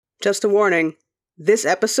Just a warning, this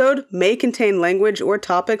episode may contain language or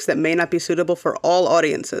topics that may not be suitable for all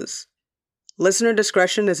audiences. Listener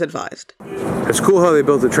discretion is advised. It's cool how they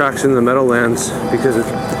built the tracks in the Meadowlands because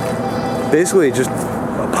it's basically just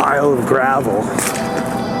a pile of gravel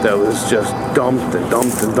that was just dumped and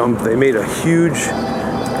dumped and dumped. They made a huge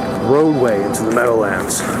roadway into the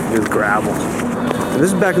Meadowlands with gravel. And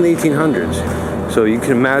this is back in the 1800s, so you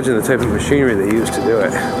can imagine the type of machinery they used to do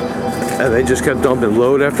it. And they just kept dumping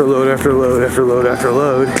load after load after load after load after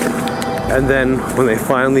load. And then when they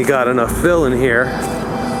finally got enough fill in here,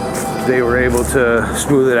 they were able to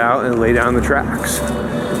smooth it out and lay down the tracks.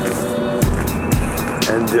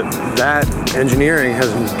 And that engineering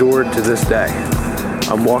has endured to this day.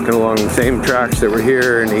 I'm walking along the same tracks that were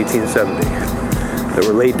here in 1870, that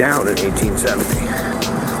were laid down in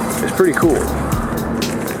 1870. It's pretty cool.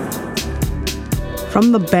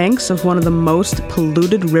 From the banks of one of the most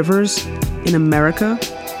polluted rivers in America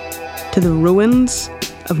to the ruins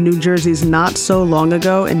of New Jersey's not so long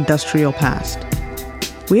ago industrial past,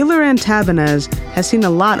 Wheeler Antabanez has seen a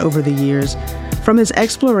lot over the years from his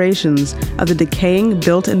explorations of the decaying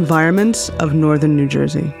built environments of northern New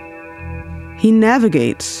Jersey. He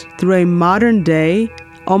navigates through a modern-day,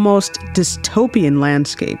 almost dystopian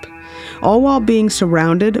landscape, all while being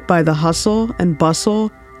surrounded by the hustle and bustle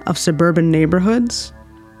of suburban neighborhoods,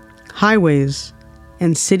 highways,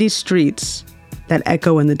 and city streets that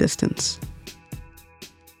echo in the distance.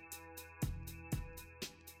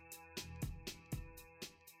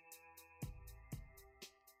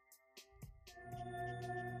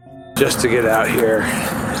 Just to get out here,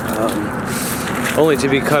 only to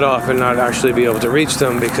be cut off and not actually be able to reach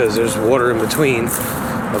them because there's water in between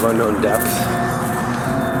of unknown depth.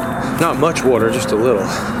 Not much water, just a little.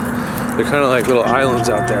 They're kind of like little islands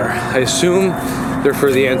out there. I assume they're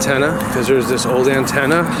for the antenna because there's this old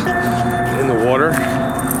antenna in the water,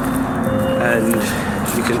 and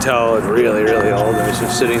you can tell it's really, really old. It's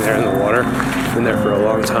just sitting there in the water, been there for a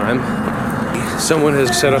long time. Someone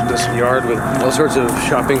has set up this yard with all sorts of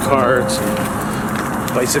shopping carts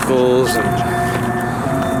and bicycles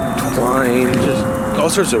and twine, just all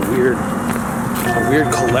sorts of a weird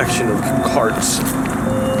collection of carts,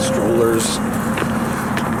 strollers,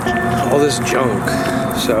 all this junk.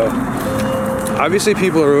 So obviously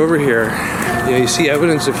people are over here. You know, you see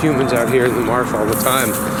evidence of humans out here in the marsh all the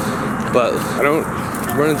time, but I don't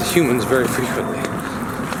run into humans very frequently,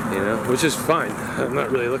 you know, which is fine. I'm not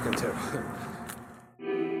really looking to.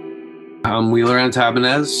 I'm Wheeler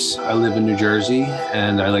Antabanez. I live in New Jersey,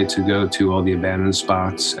 and I like to go to all the abandoned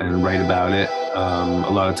spots and write about it,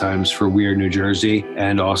 a lot of times for Weird New Jersey,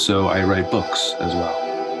 and also I write books as well.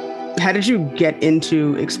 How did you get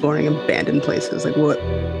into exploring abandoned places? Like, what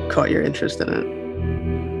caught your interest in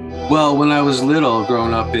it? Well, when I was little,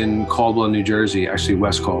 growing up in Caldwell, New Jersey, actually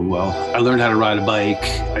West Caldwell, I learned how to ride a bike.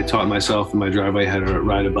 I taught myself in my driveway how to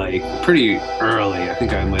ride a bike pretty early. I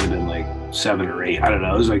think I might have been like 7 or 8. I don't know.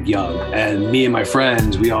 I was like young. And me and my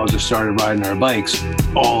friends, we all just started riding our bikes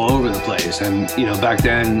all over the place. And, you know, back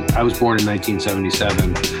then I was born in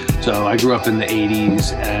 1977. So I grew up in the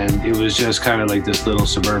 80s, and it was just kind of like this little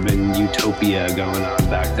suburban utopia going on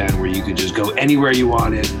back then where you could just go anywhere you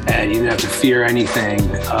wanted and you didn't have to fear anything.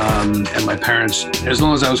 And my parents, as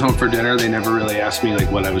long as I was home for dinner, they never really asked me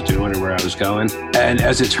like what I was doing or where I was going. And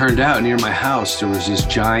as it turned out, near my house, there was this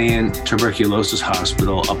giant tuberculosis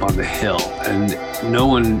hospital up on the hill, and no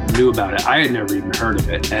one knew about it. I had never even heard of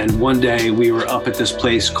it. And one day we were up at this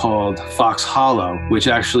place called Fox Hollow, which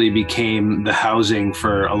actually became the housing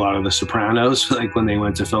for a lot of The Sopranos, like when they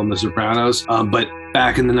went to film The Sopranos. But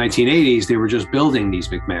back in the 1980s, they were just building these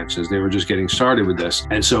McMansions. They were just getting started with this.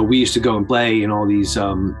 And so we used to go and play in all these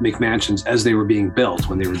McMansions as they were being built,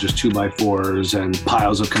 when they were just 2x4s and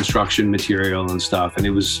piles of construction material and stuff. And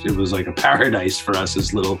it was like a paradise for us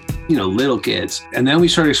as little kids. And then we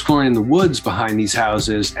started exploring the woods behind these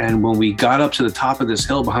houses. And when we got up to the top of this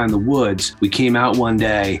hill behind the woods, we came out one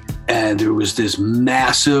day and there was this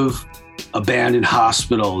massive abandoned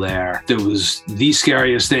hospital there. That was the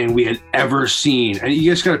scariest thing we had ever seen. And you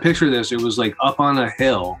guys got to picture this. It was like up on a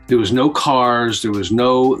hill. There was no cars. There was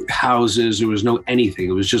no houses. There was no anything.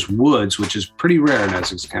 It was just woods, which is pretty rare in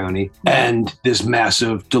Essex County. And this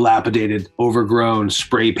massive, dilapidated, overgrown,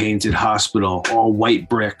 spray painted hospital, all white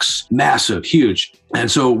bricks, massive, huge. And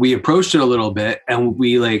so we approached it a little bit and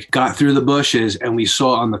we like got through the bushes and we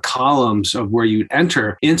saw on the columns of where you'd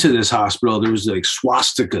enter into this hospital, there was like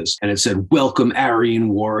swastikas and it said, "Welcome Aryan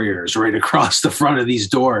Warriors," right across the front of these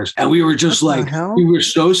doors. And we were just we were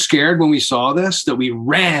so scared when we saw this that we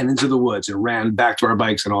ran into the woods and ran back to our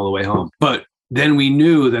bikes and all the way home. But then we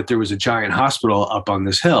knew that there was a giant hospital up on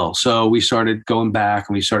this hill. So we started going back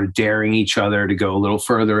and we started daring each other to go a little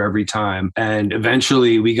further every time. And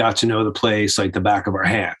eventually we got to know the place like the back of our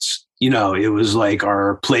hands. It was like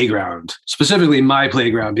our playground, specifically my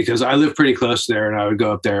playground, because I live pretty close there and I would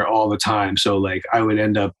go up there all the time. So like I would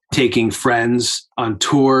end up taking friends on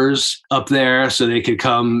tours up there so they could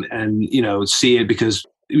come and, see it, because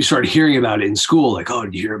we started hearing about it in school. Like, oh,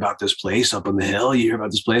 did you hear about this place up on the hill? You hear about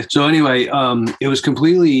this place? So anyway, it was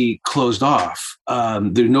completely closed off.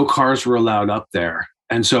 There no cars were allowed up there.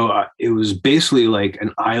 And so it was basically like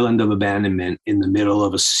an island of abandonment in the middle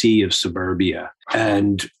of a sea of suburbia.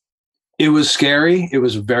 And it was scary. It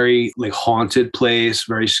was a very like haunted place,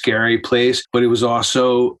 very scary place, but it was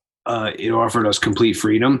also, it offered us complete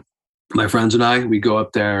freedom. My friends and I, we go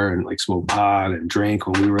up there and like smoke pot and drink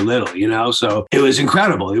when we were little, so it was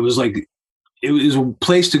incredible. It was like, it was a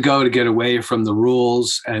place to go to get away from the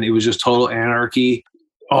rules. And it was just total anarchy.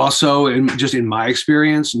 Also, and just in my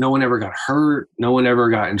experience, no one ever got hurt. No one ever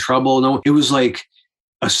got in trouble. It was like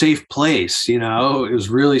a safe place, it was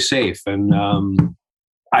really safe. And,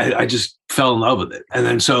 I just fell in love with it. And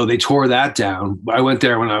then so they tore that down. I went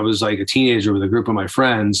there when I was like a teenager with a group of my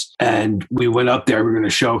friends, and we went up there. We were going to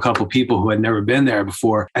show a couple of people who had never been there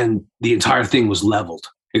before. And the entire thing was leveled,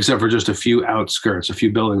 except for just a few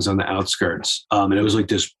buildings on the outskirts. And it was like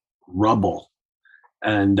this rubble.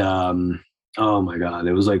 And oh my God,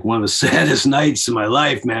 it was like one of the saddest nights in my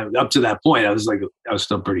life, man. Up to that point, I was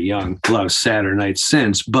still pretty young. A lot of sadder nights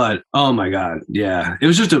since, but oh my God, yeah, it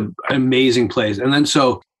was just an amazing place. And then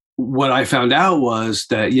so what I found out was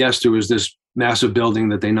that, yes, there was this massive building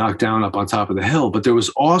that they knocked down up on top of the hill, but there was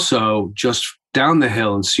also just down the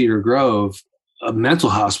hill in Cedar Grove, a mental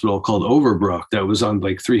hospital called Overbrook that was on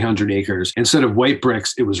like 300 acres. Instead of white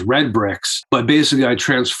bricks, it was red bricks. But basically, I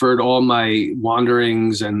transferred all my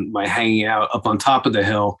wanderings and my hanging out up on top of the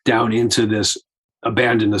hill down into this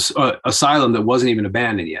abandoned asylum that wasn't even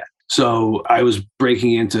abandoned yet. So I was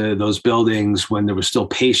breaking into those buildings when there were still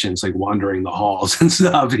patients like wandering the halls and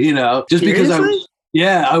stuff, just because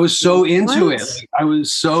I was so into it. Like, I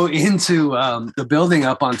was so into the building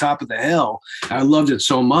up on top of the hill. I loved it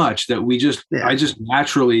so much that I just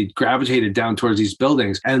naturally gravitated down towards these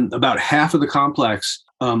buildings. And about half of the complex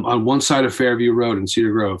on one side of Fairview Road in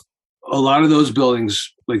Cedar Grove, a lot of those buildings,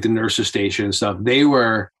 like the nurses station and stuff, they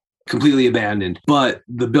were completely abandoned. But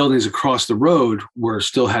the buildings across the road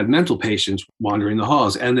still had mental patients wandering the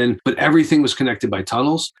halls. But everything was connected by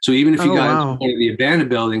tunnels. So even if you got into one of the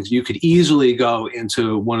abandoned buildings, you could easily go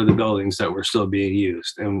into one of the buildings that were still being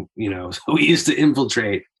used. And, so we used to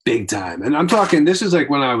infiltrate big time. And I'm talking, this is like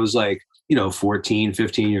when I was like, 14,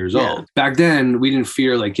 15 years old. Back then, we didn't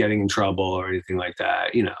fear like getting in trouble or anything like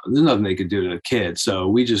that. There's nothing they could do to a kid. So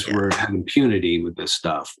we just were having impunity with this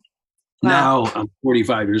stuff. Wow. Now I'm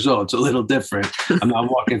 45 years old. It's a little different. I'm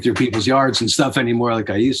not walking through people's yards and stuff anymore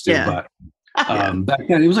like I used to. But back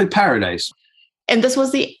then it was like paradise. And this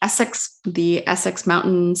was the Essex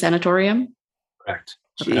Mountain Sanatorium? Correct.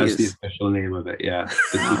 Jeez. That's the official name of it. Yeah.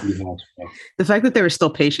 The fact that there were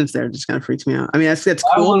still patients there just kind of freaks me out. I mean, that's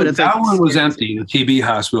cool, but that one was empty, the TB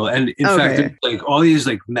hospital. And in fact, there's like all these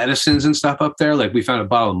like medicines and stuff up there. Like we found a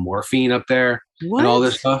bottle of morphine up there. What? And all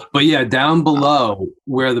this stuff. But yeah, down below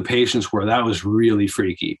where the patients were, that was really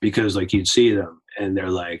freaky because like you'd see them and they're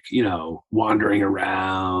like, wandering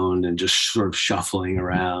around and just sort of shuffling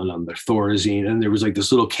around on their Thorazine. And there was like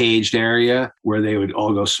this little caged area where they would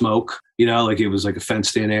all go smoke, like it was like a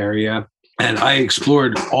fenced in area. And I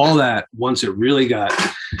explored all that once it really got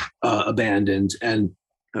abandoned. And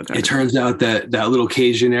it turns out that little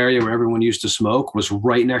caged-in area where everyone used to smoke was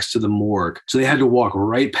right next to the morgue. So they had to walk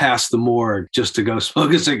right past the morgue just to go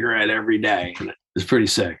smoke a cigarette every day. And it's pretty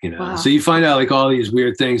sick, Wow. So you find out like all these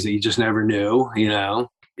weird things that you just never knew,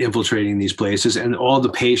 infiltrating these places. And all the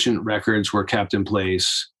patient records were kept in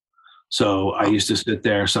place. So I used to sit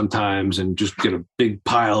there sometimes and just get a big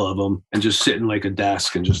pile of them and just sit in like a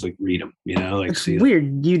desk and just like read them, like it's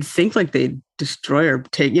weird. You'd think like they'd destroy or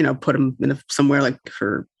take, put them in somewhere like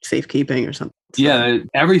for safekeeping or something. Yeah,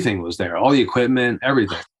 everything was there. All the equipment,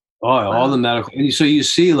 everything. All the medical. And so you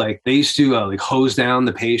see, like they used to like hose down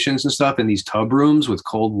the patients and stuff in these tub rooms with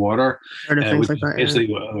cold water. Things like that,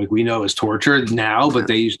 basically, like we know is torture now, but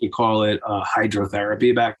they used to call it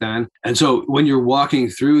hydrotherapy back then. And so when you're walking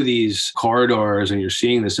through these corridors and you're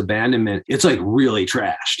seeing this abandonment, it's like really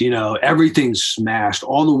trashed. Everything's smashed.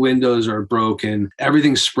 All the windows are broken.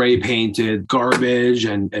 Everything's spray painted, garbage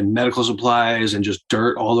and medical supplies and just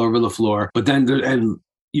dirt all over the floor. But then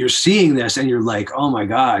you're seeing this and you're like, oh my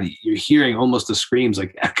God, you're hearing almost the screams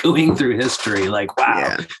like echoing through history. Like,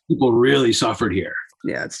 wow, people really suffered here.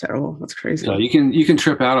 Yeah, it's terrible. That's crazy. So you can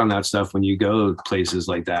trip out on that stuff when you go places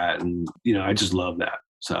like that. And, I just love that.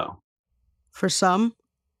 So For some,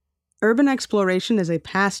 urban exploration is a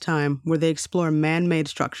pastime where they explore man-made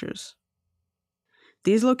structures.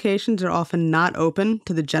 These locations are often not open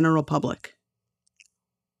to the general public.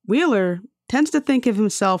 Wheeler tends to think of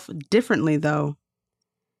himself differently, though.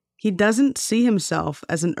 He doesn't see himself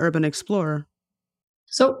as an urban explorer.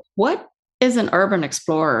 So, what is an urban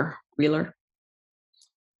explorer, Wheeler?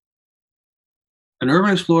 an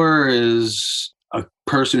urban explorer is a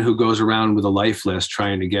person who goes around with a life list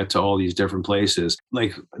trying to get to all these different places.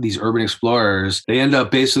 Like these urban explorers, they end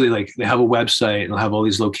up basically like they have a website and they'll have all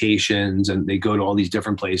these locations and they go to all these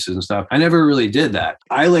different places and stuff. I never really did that.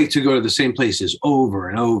 I like to go to the same places over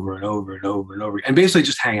and over and over and over and over and basically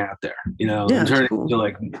just hang out there, and turn it into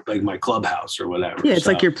like my clubhouse or whatever. Yeah, it's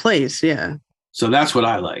like your place. Yeah. So that's what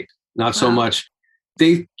I like. Not so much.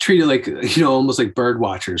 They treat it like, almost like bird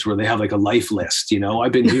watchers where they have like a life list,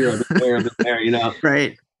 I've been here, I've been there, I've been there,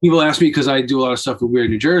 Right. People ask me because I do a lot of stuff with Weird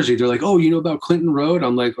New Jersey. They're like, oh, you know about Clinton Road?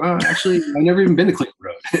 I'm like, oh, actually, I've never even been to Clinton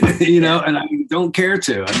Road, and I don't care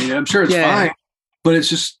to. I mean, I'm sure it's fine, but it's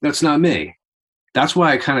just, that's not me. That's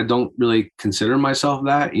why I kind of don't really consider myself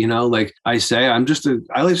that, like I say, I just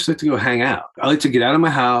like to go hang out. I like to get out of my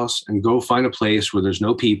house and go find a place where there's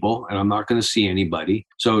no people and I'm not going to see anybody.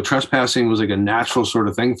 So trespassing was like a natural sort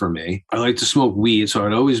of thing for me. I like to smoke weed. So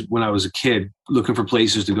I'd always, when I was a kid, looking for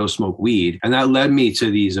places to go smoke weed. And that led me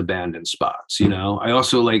to these abandoned spots. I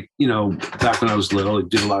also back when I was little, I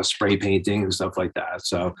did a lot of spray painting and stuff like that.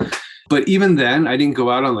 So, but even then I didn't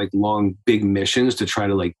go out on like long, big missions to try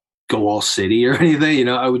to go all city or anything,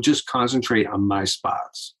 I would just concentrate on my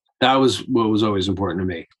spots. That was what was always important to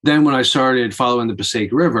me. Then when I started following the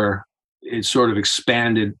Passaic River, it sort of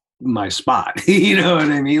expanded my spot. You know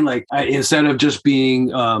what I mean? Instead of just being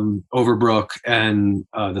Overbrook and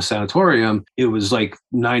the sanatorium, it was like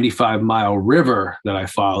 95-mile river that I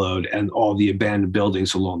followed and all the abandoned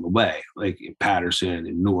buildings along the way, like in Patterson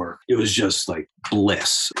and Newark. It was just like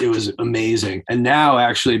bliss. It was amazing. And now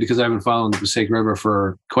actually, because I've been following the Passaic River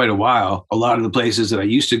for quite a while, a lot of the places that I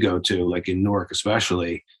used to go to, like in Newark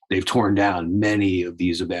especially, they've torn down many of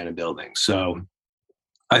these abandoned buildings. So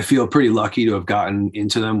I feel pretty lucky to have gotten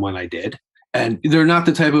into them when I did. And they're not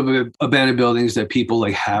the type of abandoned buildings that people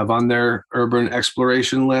have on their urban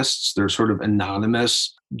exploration lists. They're sort of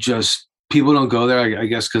anonymous. Just people don't go there, I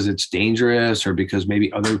guess, because it's dangerous or because maybe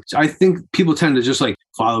I think people tend to just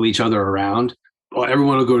follow each other around. Well,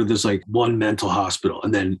 everyone will go to this one mental hospital,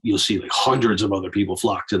 and then you'll see hundreds of other people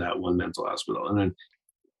flock to that one mental hospital. And then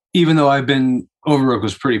even though Overbrook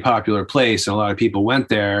was a pretty popular place and a lot of people went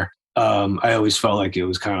there, I always felt like it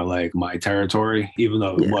was kind of like my territory, even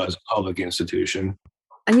though it was a public institution.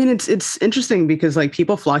 I mean, it's interesting because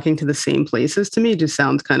people flocking to the same places to me just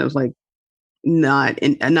sounds kind of not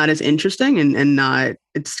as interesting and not,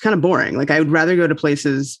 it's kind of boring. I would rather go to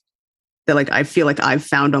places that I feel like I've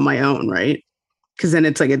found on my own, right? Because then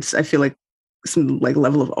I feel like some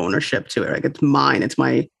level of ownership to it. It's mine. It's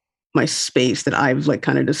my space that I've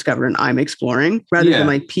kind of discovered and I'm exploring, rather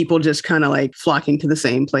than people just kind of flocking to the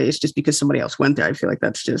same place just because somebody else went there. I feel like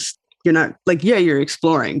that's just, you're not you're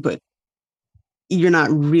exploring, but you're not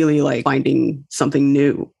really finding something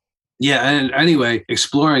new. Yeah. And anyway,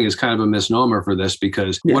 exploring is kind of a misnomer for this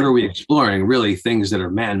because what are we exploring? Really things that are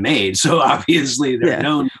man-made. So obviously they're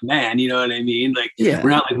known to man, you know what I mean? We're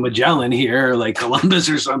not like Magellan here or Columbus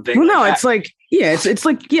or something. Well, no, it's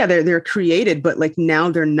they're created, but now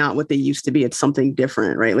they're not what they used to be. It's something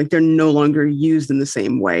different, right? They're no longer used in the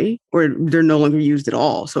same way, or they're no longer used at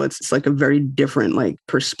all. So it's a very different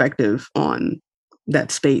perspective on that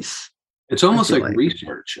space. It's almost like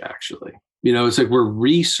research, actually. It's we're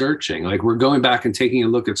researching, we're going back and taking a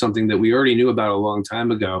look at something that we already knew about a long time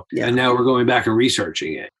ago. Yeah. And now we're going back and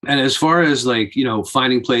researching it. And as far as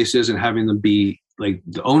finding places and having them be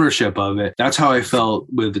the ownership of it, that's how I felt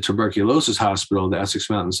with the tuberculosis hospital, the Essex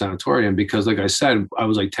Mountain Sanatorium, because like I said, I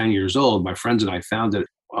was 10 years old. My friends and I found it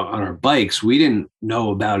on our bikes. We didn't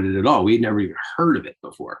know about it at all. We'd never even heard of it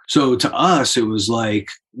before. So to us, it was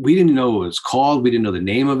we didn't know what it was called. We didn't know the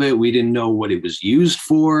name of it. We didn't know what it was used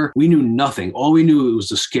for. We knew nothing. All we knew, it was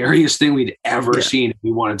the scariest thing we'd ever seen.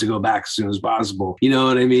 We wanted to go back as soon as possible. You know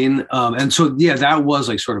what I mean? And so, that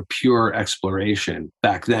was sort of pure exploration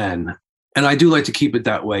back then. And I do like to keep it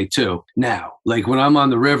that way too. Now, when I'm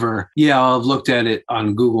on the river, I'll have looked at it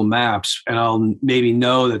on Google Maps and I'll maybe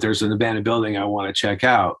know that there's an abandoned building I want to check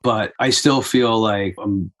out. But I still feel like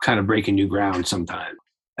I'm kind of breaking new ground sometimes.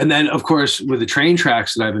 And then, of course, with the train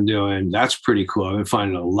tracks that I've been doing, that's pretty cool. I've been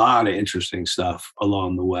finding a lot of interesting stuff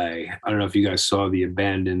along the way. I don't know if you guys saw the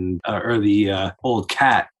abandoned or the old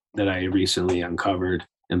cat that I recently uncovered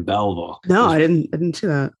in Belleville. No, I didn't see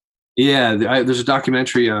that. Yeah, there's a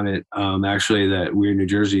documentary on it, actually, that Weird New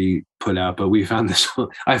Jersey put out. But we found this.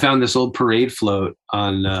 I found this old parade float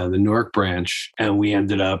on the Newark branch, and we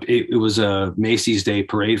ended up. It was a Macy's Day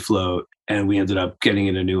parade float, and we ended up getting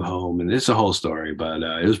it a new home. And it's a whole story, but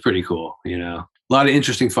it was pretty cool. You know, a lot of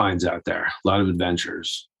interesting finds out there, a lot of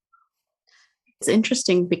adventures. It's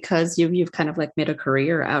interesting because you've kind of like made a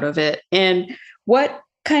career out of it. And what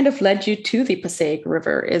kind of led you to the Passaic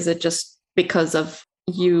River? Is it just because of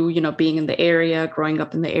you know, being in the area, growing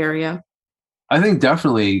up in the area? I think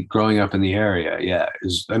definitely growing up in the area. Yeah.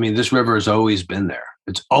 This river has always been there.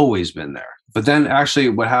 It's always been there. But then actually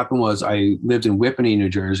what happened was I lived in Whippany, New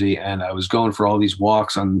Jersey, and I was going for all these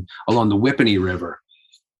walks along the Whippany River.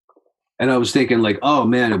 And I was thinking like, oh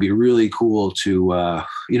man, it'd be really cool to,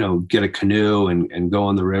 get a canoe and go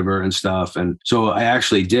on the river and stuff. And so I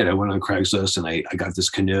actually did. I went on Craigslist and I got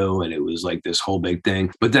this canoe, and it was like this whole big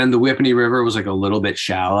thing. But then the Whippany River was like a little bit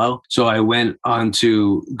shallow. So I went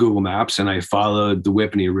onto Google Maps and I followed the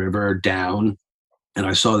Whippany River down, and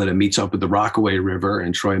I saw that it meets up with the Rockaway River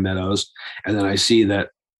in Troy Meadows. And then I see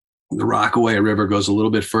that the Rockaway River goes a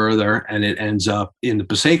little bit further and it ends up in the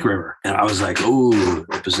Passaic River. And I was like, ooh,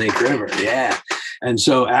 the Passaic River. Yeah. And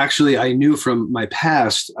so actually I knew from my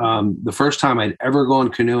past, the first time I'd ever gone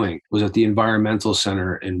canoeing was at the Environmental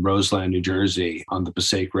Center in Roseland, New Jersey on the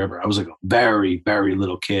Passaic River. I was like a very, very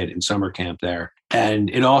little kid in summer camp there. And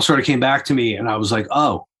it all sort of came back to me, and I was like,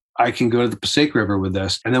 oh, I can go to the Passaic River with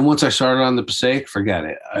this. And then once I started on the Passaic, forget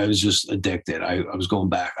it. I was just addicted. I was going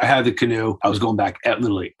back. I had the canoe. I was going back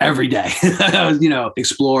literally every day. I was,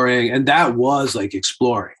 exploring. And that was like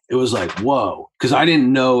exploring. It was like, whoa, because I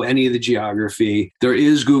didn't know any of the geography. There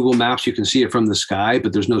is Google Maps. You can see it from the sky,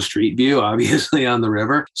 but there's no street view, obviously, on the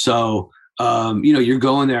river. So, you're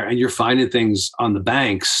going there and you're finding things on the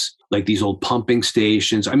banks, like these old pumping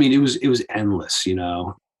stations. I mean, it was endless,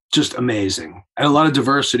 just amazing. And a lot of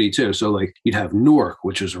diversity too. So like you'd have Newark,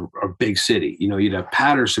 which is a big city. You'd have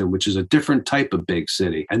Patterson, which is a different type of big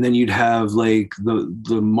city. And then you'd have like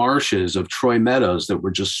the marshes of Troy Meadows that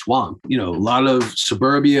were just swamp. A lot of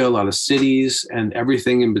suburbia, a lot of cities, and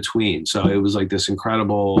everything in between. So it was like this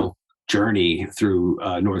incredible journey through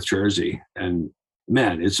North Jersey. And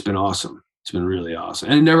man, it's been awesome. It's been really awesome.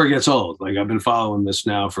 And it never gets old. Like I've been following this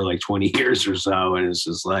now for like 20 years or so. And it's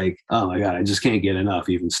just like, oh my God, I just can't get enough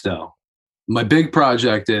even still. My big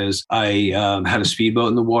project is I had a speedboat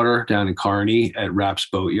in the water down in Kearney at Rapp's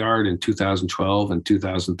Boatyard in 2012 and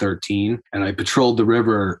 2013. And I patrolled the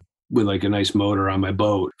river with like a nice motor on my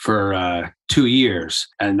boat for 2 years.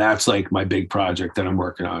 And that's like my big project that I'm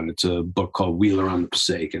working on. It's a book called Wheeler on the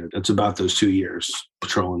Passaic. And it's about those 2 years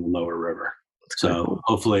patrolling the lower river. So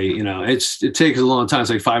hopefully, it takes a long time. It's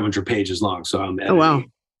like 500 pages long. So I'm editing. Oh, wow.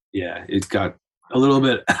 Yeah, it got a little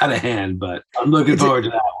bit out of hand, but I'm looking forward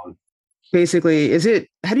to that one. Basically,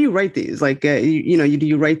 how do you write these? Like, do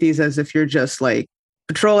you write these as if you're just like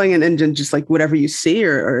patrolling and just like whatever you see,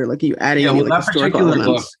 or like you adding like historical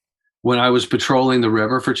elements? Book, when I was patrolling the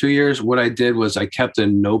river for 2 years, what I did was I kept a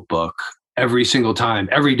notebook every single time,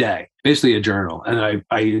 every day, basically a journal. And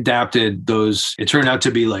I adapted those. It turned out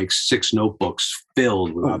to be like 6 notebooks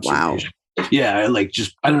filled with observation. Wow. Yeah,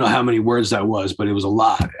 I don't know how many words that was, but it was a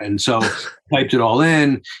lot. And so typed it all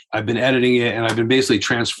in. I've been editing it, and I've been basically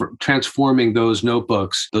transforming those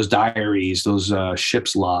notebooks, those diaries, those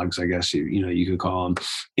ship's logs, I guess you could call them,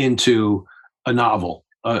 into a novel.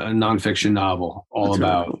 A nonfiction novel all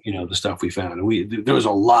about, the stuff we found. And there was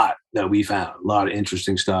a lot that we found, a lot of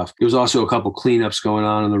interesting stuff. There was also a couple cleanups going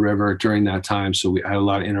on in the river during that time. So we had a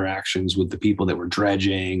lot of interactions with the people that were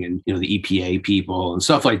dredging and, the EPA people and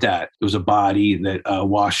stuff like that. There was a body that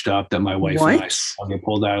washed up that my wife and I saw get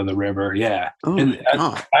pulled out of the river. Yeah. Oh, and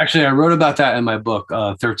actually, I wrote about that in my book,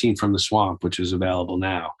 13 from the Swamp, which is available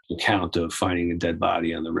now. Account of finding a dead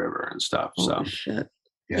body on the river and stuff. Oh, shit.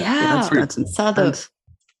 Yeah. That's saw the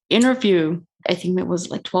interview, I think it was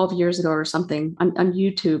like 12 years ago or something on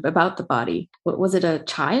YouTube about the body. What was it, a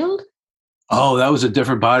child? Oh, that was a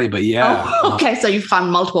different body, but yeah. Oh, okay, so you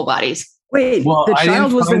found multiple bodies. Wait, the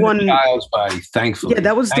child was the one. The child's body, thankfully. Yeah,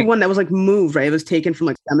 that was the one that was like moved, right? It was taken from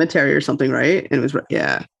like cemetery or something, right? And it was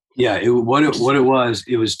yeah. Yeah, what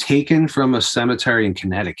it was taken from a cemetery in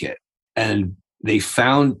Connecticut, and they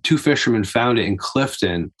found 2 fishermen found it in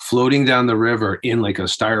Clifton floating down the river in like a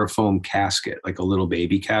styrofoam casket, like a little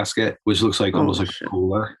baby casket, which looks like almost like a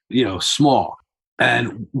cooler, small.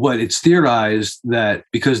 And what it's theorized that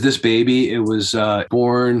because this baby, it was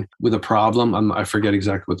born with a problem. I forget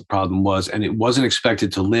exactly what the problem was. And it wasn't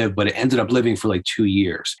expected to live, but it ended up living for like 2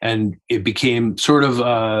 years. And it became sort of,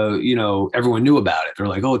 everyone knew about it. They're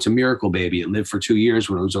like, oh, it's a miracle baby. It lived for 2 years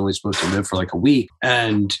when it was only supposed to live for like a week.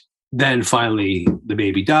 And then finally the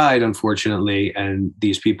baby died, unfortunately. And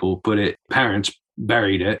these people parents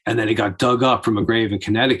buried it, and then it got dug up from a grave in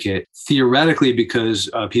Connecticut, theoretically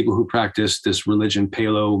because people who practice this religion,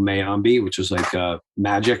 Palo Mayombe, which is like a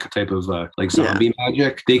magic type of like zombie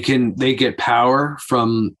magic, they get power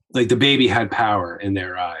from, like, the baby had power in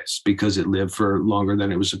their eyes because it lived for longer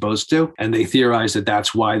than it was supposed to. And they theorized that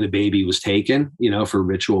that's why the baby was taken, for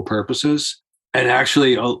ritual purposes. And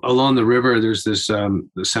actually along the river, there's this the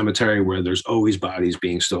cemetery where there's always bodies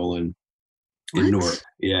being stolen in Newark.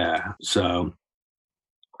 Yeah. So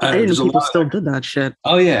I didn't know people still did that shit.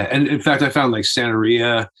 Oh, yeah. And in fact, I found like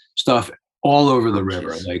Santeria stuff all over the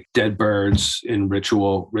river, like dead birds in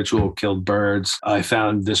ritual killed birds. I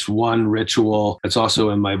found this one ritual that's also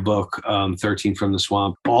in my book, 13 from the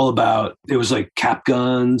Swamp, all about, it was like cap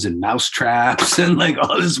guns and mouse traps and like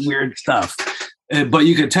all this weird stuff. But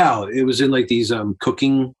you could tell it was in like these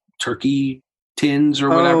cooking turkey tins or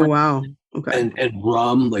whatever. Oh, wow. Okay. And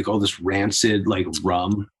rum, like all this rancid like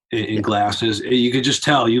rum in glasses. You could just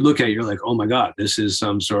tell, you look at it, you're like, oh my God, this is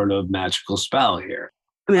some sort of magical spell here.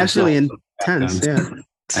 I mean, that's really intense. Yeah.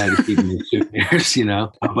 I had to keep them in souvenirs,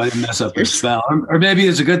 but I didn't mess up the spell. Or maybe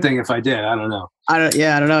it's a good thing if I did. I don't know. I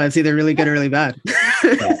don't know. It's either really good or really bad.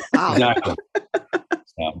 Wow. Exactly.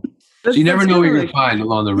 So you never know what you're going to find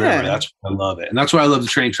along the river. Yeah. That's why I love it. And that's why I love the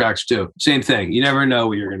train tracks too. Same thing. You never know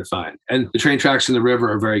what you're going to find. And the train tracks in the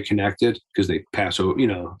river are very connected because they pass over,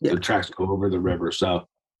 the tracks go over the river. So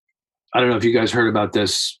I don't know if you guys heard about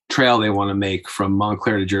this trail they want to make from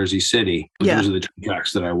Montclair to Jersey City. Those are the train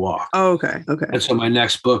tracks that I walk. Oh, okay. Okay. And so my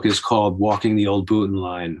next book is called Walking the Old Booten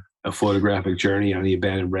Line, a photographic journey on the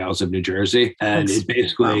abandoned rails of New Jersey. And it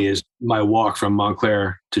basically is my walk from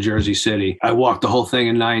Montclair to Jersey City. I walked the whole thing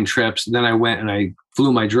in 9 trips. Then I went and I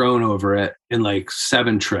flew my drone over it in like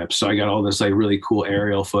 7 trips. So I got all this like really cool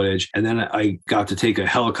aerial footage. And then I got to take a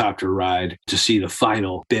helicopter ride to see the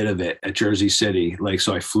final bit of it at Jersey City.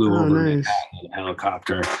 So I flew over in a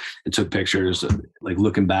helicopter and took pictures, like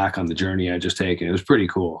looking back on the journey I just taken. It was pretty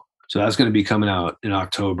cool. So that's going to be coming out in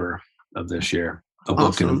October of this year.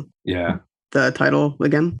 Awesome. The title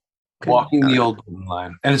again? Okay. Walking the Old Booten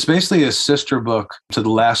Line. And it's basically a sister book to the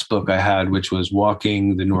last book I had, which was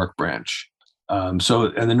Walking the Newark Branch. And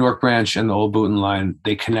the Newark Branch and the Old Booten Line,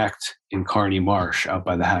 they connect in Kearney Marsh out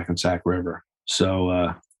by the Hackensack River.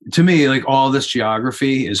 So to me, like all this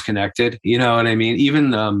geography is connected. You know what I mean?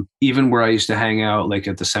 Even where I used to hang out, like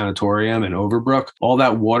at the sanatorium in Overbrook, all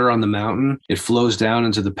that water on the mountain, it flows down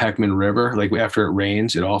into the Peckman River. Like after it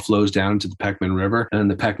rains, it all flows down into the Peckman River, and then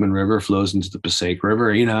the Peckman River flows into the Passaic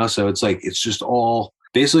River. So it's like it's just all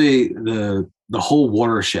basically the whole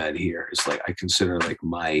watershed here is like I consider like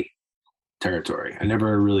my territory. I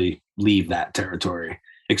never really leave that territory,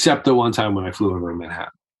 except the one time when I flew over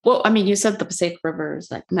Manhattan. Well, I mean, you said the Passaic River is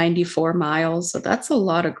like 94 miles, so that's a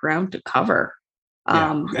lot of ground to cover.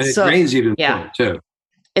 And it drains even more too.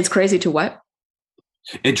 It's crazy to what?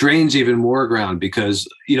 It drains even more ground because,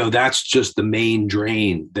 that's just the main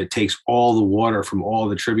drain that takes all the water from all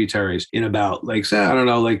the tributaries in about like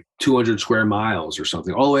 200 square miles or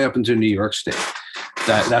something, all the way up into New York State.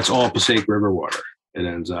 That's all Passaic River water. It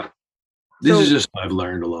ends up. This is just what I've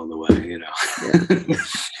learned along the way, Yeah.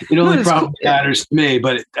 It only probably matters to me,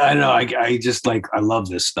 but I know I just I love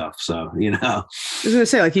this stuff. So, I was going to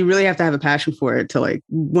say, you really have to have a passion for it to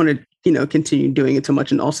want to, continue doing it so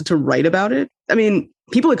much and also to write about it. I mean,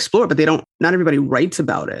 people explore, but not everybody writes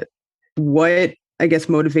about it. What, I guess,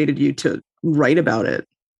 motivated you to write about it?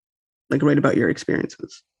 Write about your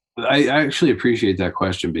experiences? I actually appreciate that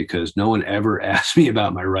question because no one ever asked me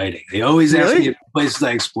about my writing. They always ask me places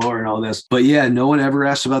I explore and all this. But no one ever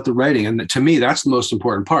asked about the writing. And to me, that's the most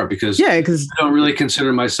important part because I don't really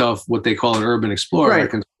consider myself what they call an urban explorer. Right. I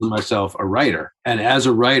consider myself a writer. And as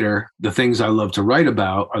a writer, the things I love to write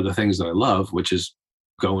about are the things that I love, which is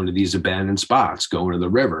going to these abandoned spots, going to the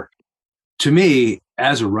river. To me,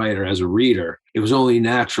 as a writer, as a reader, it was only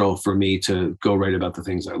natural for me to go write about the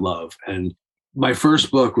things I love. And my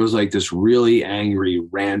first book was like this really angry,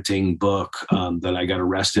 ranting book that I got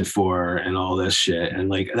arrested for and all this shit. And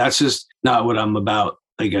that's just not what I'm about.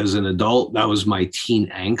 As an adult, that was my teen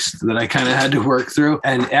angst that I kind of had to work through.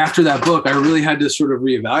 And after that book, I really had to sort of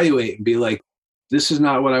reevaluate and be like, this is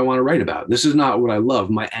not what I want to write about. This is not what I love.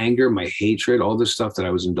 My anger, my hatred, all this stuff that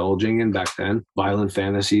I was indulging in back then, violent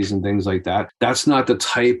fantasies and things like that. That's not the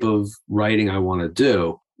type of writing I want to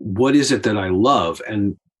do. What is it that I love?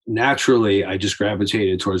 And naturally, I just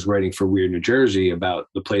gravitated towards writing for Weird New Jersey about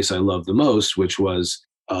the place I loved the most, which was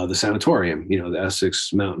the sanatorium, the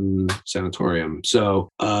Essex Mountain Sanatorium. So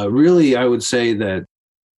really, I would say that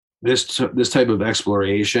this type of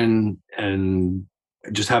exploration and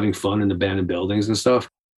just having fun in abandoned buildings and stuff,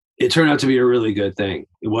 it turned out to be a really good thing.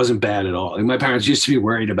 It wasn't bad at all. Like, my parents used to be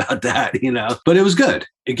worried about that, but it was good.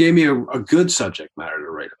 It gave me a good subject matter to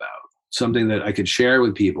write about, something that I could share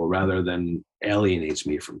with people rather than alienates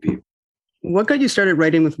me from people. What got you started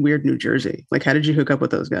writing with Weird New Jersey? Like, how did you hook up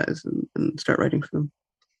with those guys and start writing for them?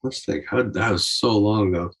 Let's think. That was so long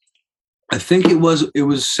ago. I think it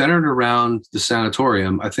was centered around the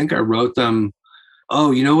sanatorium. I think I wrote them.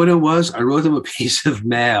 Oh, you know what it was? I wrote them a piece of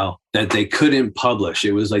mail that they couldn't publish.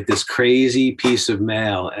 It was like this crazy piece of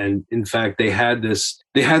mail. And in fact, they had this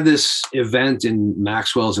event in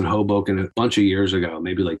Maxwell's in Hoboken a bunch of years ago,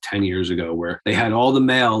 maybe like 10 years ago, where they had all the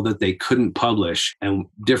mail that they couldn't publish, and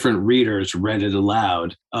different readers read it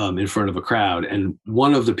aloud in front of a crowd. And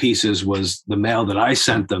one of the pieces was the mail that I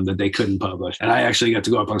sent them that they couldn't publish. And I actually got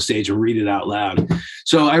to go up on stage and read it out loud.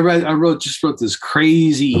 So I wrote this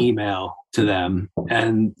crazy email to them,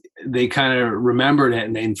 and they kind of remembered it.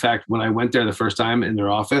 And they, in fact, when I went there the first time in their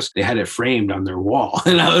office, they had it framed on their wall.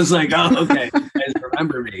 And I was like, oh, okay, you guys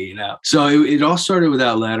remember me, So it all started with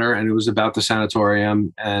that letter, and it was about the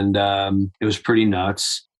sanatorium, and it was pretty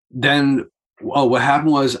nuts. Then, what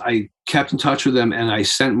happened was I kept in touch with them, and I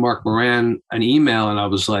sent Mark Moran an email, and I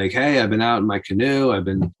was like, hey, I've been out in my canoe. I've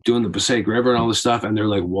been doing the Passaic River and all this stuff. And they're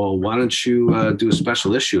like, well, why don't you do a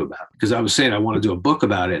special issue about it? Because I was saying I want to do a book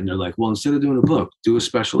about it. And they're like, well, instead of doing a book, do a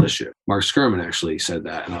special issue. Mark Skirman actually said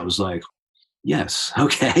that. And I was like, yes,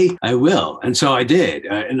 okay, I will. And so I did.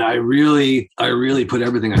 And I really put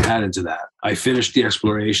everything I had into that. I finished the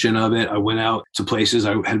exploration of it. I went out to places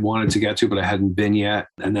I had wanted to get to, but I hadn't been yet.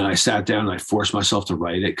 And then I sat down and I forced myself to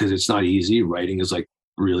write it, because it's not easy. Writing is like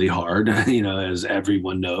really hard, as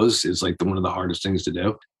everyone knows. It's like one of the hardest things to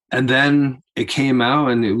do. And then it came out,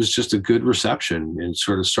 and it was just a good reception, and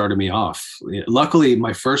sort of started me off. Luckily,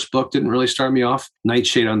 my first book didn't really start me off.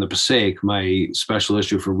 Nightshade on the Passaic, my special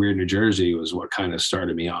issue for Weird New Jersey, was what kind of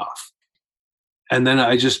started me off. And then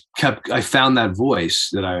I found that voice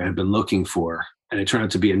that I had been looking for, and it turned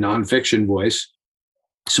out to be a nonfiction voice.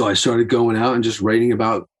 So I started going out and just writing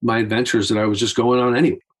about my adventures that I was just going on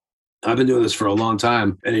anyway. I've been doing this for a long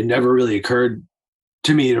time, and it never really occurred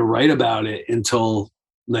to me to write about it until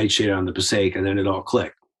Nightshade on the Passaic, and then it all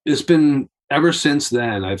clicked. It's been ever since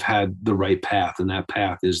then I've had the right path, and that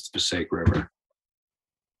path is the Passaic River.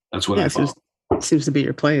 That's what I follow. It seems to be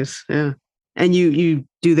your place. Yeah. And you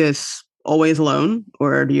do this always alone,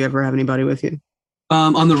 or do you ever have anybody with you?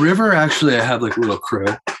 On the river, actually, I have like a little crew,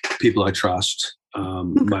 people I trust.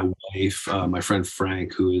 My wife, my friend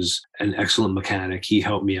Frank, who is an excellent mechanic. He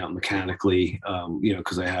helped me out mechanically,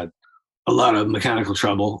 because I had a lot of mechanical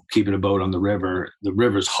trouble keeping a boat on the river. The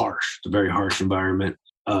river's harsh. It's a very harsh environment.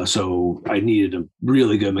 So I needed a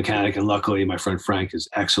really good mechanic. And luckily, my friend Frank is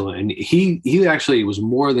excellent. And he actually was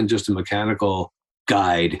more than just a mechanical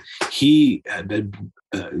guide. He had been,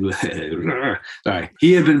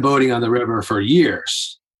 he had been boating on the river for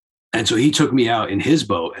years. And so he took me out in his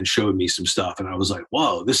boat and showed me some stuff. And I was like,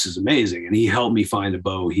 whoa, this is amazing. And he helped me find a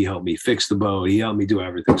boat. He helped me fix the boat. He helped me do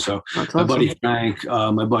everything. So That's my awesome. buddy Frank,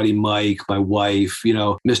 my buddy Mike, my wife,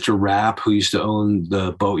 Mr. Rapp, who used to own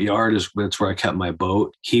the boatyard, that's where I kept my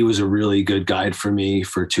boat. He was a really good guide for me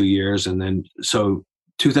for 2 years. And then, so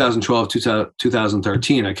 2012,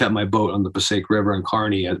 2013, I kept my boat on the Passaic River in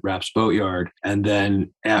Kearney at Rapp's Boatyard. And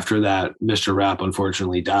then after that, Mr. Rapp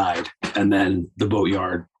unfortunately died. And then the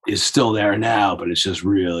boatyard is still there now, but it's just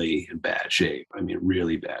really in bad shape. I mean,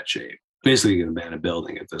 really bad shape. Basically an abandoned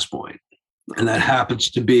building at this point. And that happens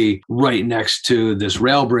to be right next to this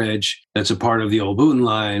rail bridge that's a part of the old Booten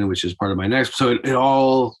line, which is part of my next. So it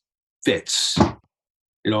all fits.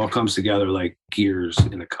 It all comes together like gears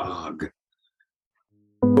in a cog.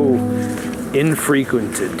 So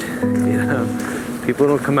infrequented, people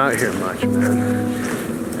don't come out here much, man.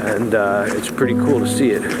 And it's pretty cool to see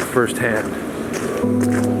it firsthand.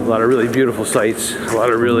 A lot of really beautiful sights, a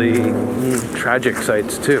lot of really tragic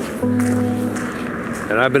sights too.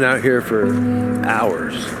 And I've been out here for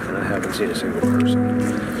hours and I haven't seen a single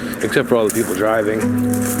person, except for all the people driving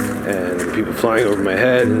and the people flying over my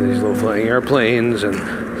head and these low-flying airplanes. And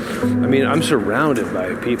I mean, I'm surrounded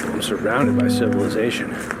by people, I'm surrounded by civilization.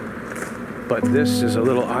 But this is a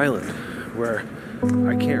little island where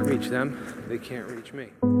I can't reach them, they can't reach me.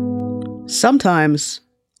 Sometimes,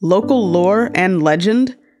 local lore and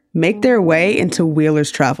legend make their way into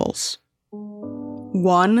Wheeler's travels.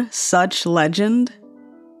 One such legend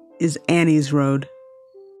is Annie's Road.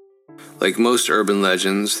 Like most urban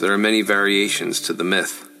legends, there are many variations to the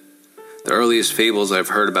myth. The earliest fables I've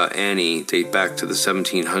heard about Annie date back to the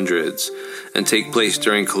 1700s and take place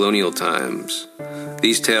during colonial times.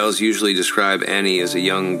 These tales usually describe Annie as a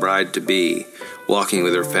young bride-to-be, walking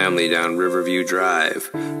with her family down Riverview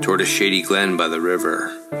Drive toward a shady glen by the river,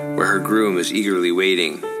 where her groom is eagerly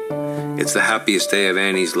waiting. It's the happiest day of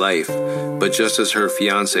Annie's life, but just as her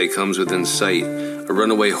fiancé comes within sight, a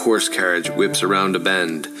runaway horse carriage whips around a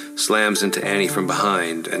bend, slams into Annie from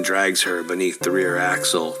behind, and drags her beneath the rear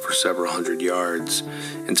axle for several hundred yards,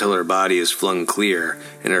 until her body is flung clear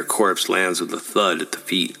and her corpse lands with a thud at the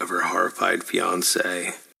feet of her horrified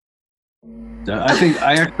fiancé. I think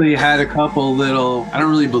I actually had a couple little, I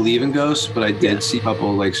don't really believe in ghosts, but I did see a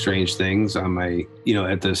couple like strange things on my,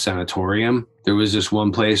 at the sanatorium. There was this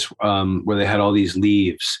one place where they had all these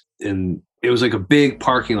leaves, and it was like a big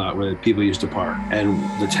parking lot where people used to park, and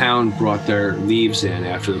the town brought their leaves in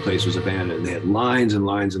after the place was abandoned. They had lines and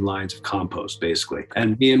lines and lines of compost, basically.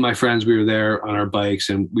 And me and my friends, we were there on our bikes,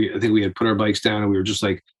 and I think we had put our bikes down, and we were just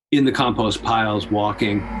like in the compost piles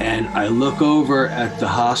walking. And I look over at the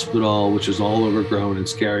hospital, which is all overgrown and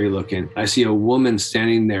scary looking. I see a woman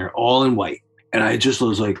standing there all in white. And I just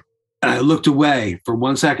was like, and I looked away for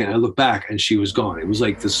 1 second. I looked back and she was gone. It was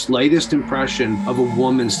like the slightest impression of a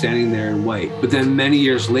woman standing there in white. But then many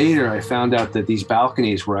years later, I found out that these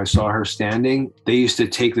balconies where I saw her standing, they used to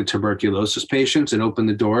take the tuberculosis patients and open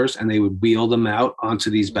the doors, and they would wheel them out onto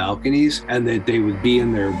these balconies, and that they would be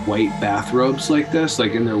in their white bathrobes like this,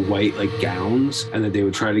 like in their white like gowns, and that they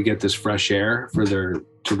would try to get this fresh air for their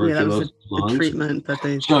tuberculosis lungs. The treatment that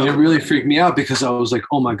they. So it really freaked me out, because I was like,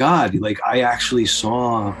 oh my God, like I actually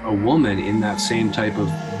saw a woman in that same type of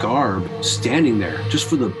garb standing there just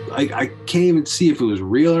for I can't even see if it was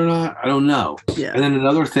real or not. I don't know. Yeah. And then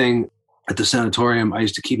another thing, at the sanatorium, I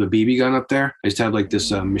used to keep a BB gun up there. I used to have like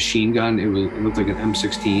this machine gun. It looked like an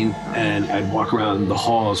M16, and I'd walk around the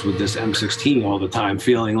halls with this M16 all the time,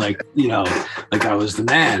 feeling like, like I was the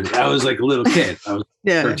man. I was like a little kid. I was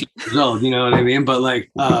 13 years old, you know what I mean? But like,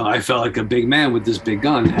 I felt like a big man with this big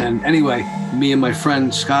gun. And anyway, me and my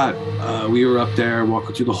friend Scott, we were up there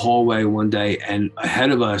walking through the hallway one day, and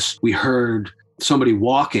ahead of us, we heard somebody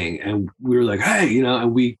walking, and we were like, hey,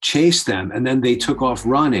 and we chased them, and then they took off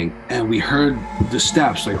running, and we heard the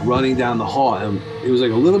steps like running down the hall, and it was like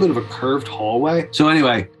a little bit of a curved hallway. So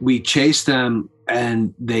anyway, we chased them,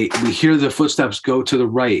 and we hear the footsteps go to the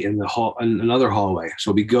right in the hall, in another hallway.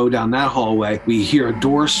 So we go down that hallway, we hear a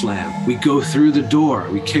door slam, we go through the door,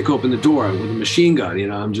 we kick open the door with a machine gun,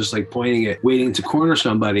 I'm just like pointing it, waiting to corner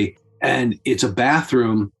somebody, and it's a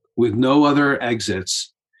bathroom with no other exits.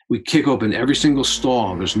 We kick open every single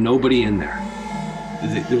stall. There's nobody in there.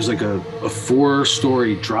 There was like a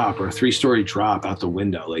 4-story drop or a 3-story drop out the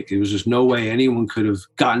window. Like there was just no way anyone could have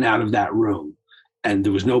gotten out of that room, and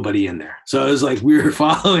there was nobody in there. So it was like we were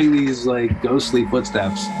following these like ghostly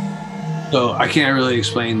footsteps. So I can't really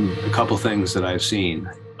explain a couple things that I've seen.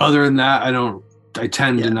 Other than that, I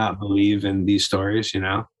tend to not believe in these stories,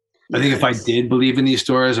 I think if I did believe in these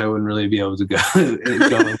stories, I wouldn't really be able to go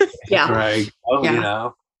where I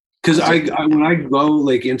go, Because when I go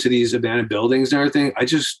like into these abandoned buildings and everything, I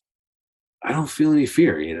don't feel any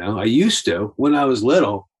fear, I used to when I was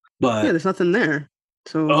little, but there's nothing there.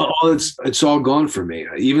 So it's all gone for me.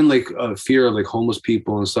 Even like fear of like homeless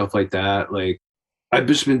people and stuff like that. Like I've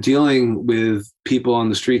just been dealing with people on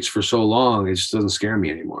the streets for so long, it just doesn't scare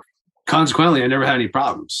me anymore. Consequently, I never had any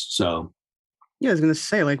problems. So yeah, I was gonna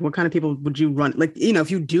say, like, what kind of people would you run? Like,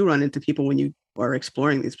 if you do run into people when you are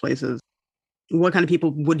exploring these places, what kind of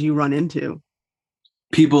people would you run into?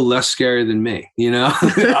 People less scary than me, I'm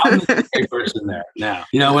the scary person there now.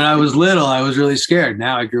 When I was little, I was really scared.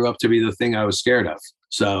 Now I grew up to be the thing I was scared of.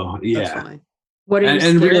 So yeah. What are you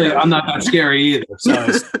and really, of? I'm not that scary either. So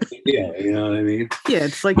you know what I mean? Yeah,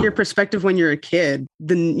 it's like your perspective when you're a kid.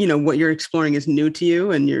 Then what you're exploring is new to you,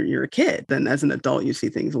 and you're a kid. Then as an adult, you see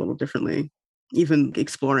things a little differently. Even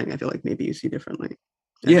exploring, I feel like maybe you see differently.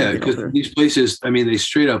 Yeah, because these places, they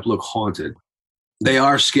straight up look haunted. They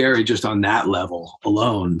are scary just on that level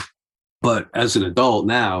alone. But as an adult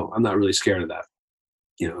now, I'm not really scared of that.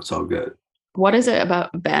 It's all good. What is it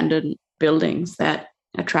about abandoned buildings that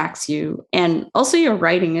attracts you? And also your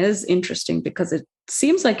writing is interesting because it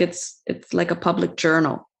seems like it's like a public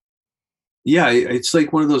journal. Yeah, it's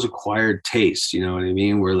like one of those acquired tastes, you know what I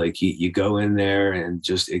mean? Where like you go in there and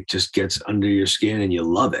it just gets under your skin and you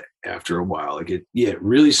love it after a while. Like it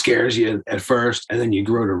really scares you at first, and then you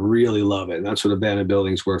grow to really love it. And that's what abandoned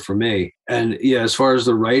buildings were for me. And yeah, as far as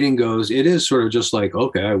the writing goes, it is sort of just like,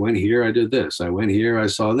 okay, I went here, I did this. I went here, I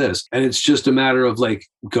saw this. And it's just a matter of like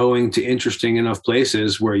going to interesting enough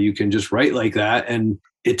places where you can just write like that, and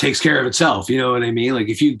it takes care of itself. You know what I mean? Like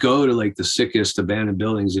if you go to like the sickest abandoned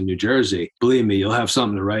buildings in New Jersey, believe me, you'll have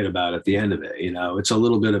something to write about at the end of it. You know, it's a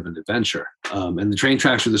little bit of an adventure. And the train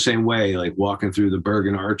tracks are the same way, like walking through the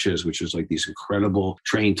Bergen Arches, which is like these incredible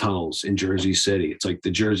train tunnels in Jersey City. It's like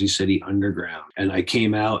the Jersey City Underground. And I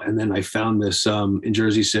came out and then I found this in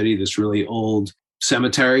Jersey City, this really old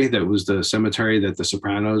cemetery that was the cemetery that the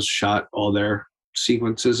Sopranos shot all their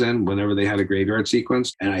sequences in whenever they had a graveyard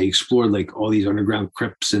sequence. And I explored like all these underground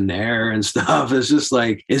crypts in there and stuff. It's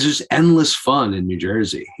just endless fun in New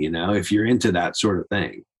Jersey, you know, if you're into that sort of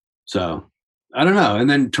thing. So I don't know. And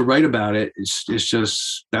then to write about it, it's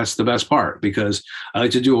just, that's the best part, because I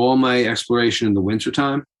like to do all my exploration in the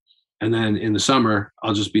wintertime. And then in the summer,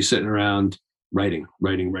 I'll just be sitting around writing.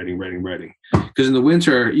 Because in the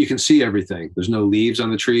winter, you can see everything. There's no leaves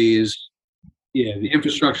on the trees. Yeah, the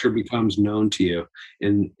infrastructure becomes known to you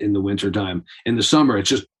in the wintertime. In the summer, it's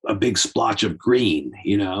just a big splotch of green,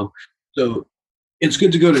 you know? So it's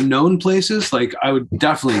good to go to known places. Like I would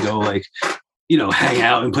definitely go like, you know, hang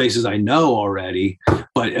out in places I know already.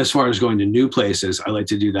 But as far as going to new places, I like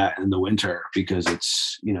to do that in the winter because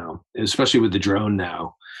it's, you know, especially with the drone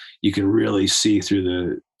now, you can really see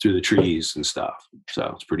through the trees and stuff.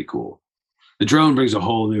 So it's pretty cool. The drone brings a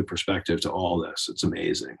whole new perspective to all this. It's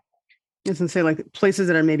amazing. I was gonna say, like places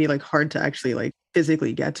that are maybe like hard to actually like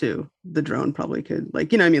physically get to, the drone probably could,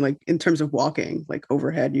 like, you know what I mean? Like in terms of walking, like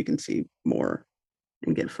overhead, you can see more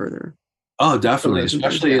and get further. Oh, definitely.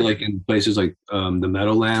 Especially like in places like the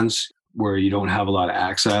Meadowlands where you don't have a lot of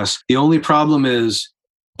access. The only problem is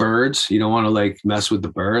birds. You don't want to like mess with the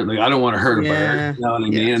bird. Like I don't want to hurt a bird. You know what I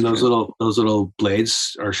mean? And those little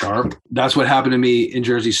blades are sharp. That's what happened to me in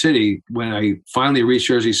Jersey City. When I finally reached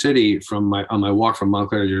Jersey City on my walk from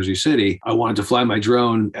Montclair to Jersey City, I wanted to fly my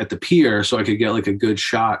drone at the pier so I could get like a good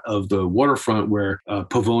shot of the waterfront where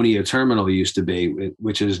Pavonia Terminal used to be,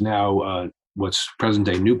 which is now what's present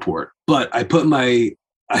day Newport. But I put my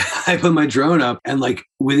drone up, and like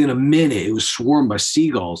within a minute it was swarmed by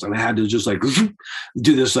seagulls, and I had to just like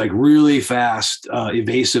do this like really fast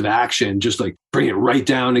evasive action, just like bring it right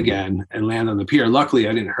down again and land on the pier. Luckily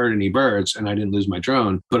I didn't hurt any birds and I didn't lose my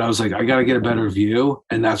drone, but I was like, I got to get a better view.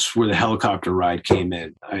 And that's where the helicopter ride came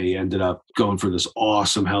in. I ended up going for this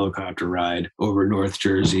awesome helicopter ride over North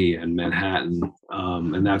Jersey and Manhattan.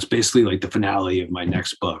 And that's basically like the finale of my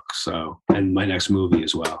next book. So, and my next movie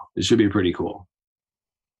as well. It should be pretty cool.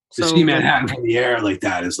 To see Manhattan from the air like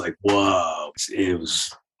that is like, whoa, it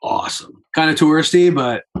was awesome. Kind of touristy,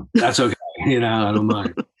 but that's okay. You know, I don't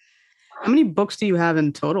mind. How many books do you have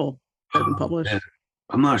in total that have been published? Man,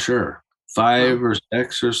 I'm not sure. 5 or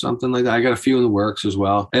 6 or something like that. I got a few in the works as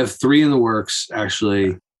well. I have 3 in the works,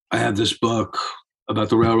 actually. I have this book about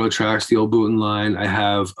the railroad tracks, the old Boonton line. I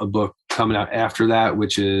have a book coming out after that,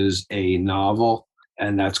 which is a novel,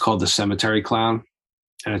 and that's called The Cemetery Clown.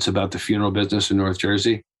 And it's about the funeral business in North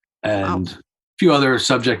Jersey. And a few other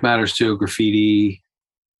subject matters too, graffiti.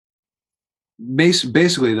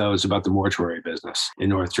 Basically, though, it's about the mortuary business in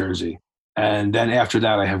North Jersey. And then after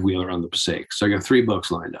that, I have Wheeler on the Passaic. So I got 3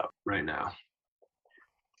 books lined up right now.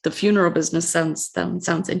 The funeral business sounds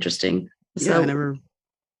interesting. Yeah, So, I never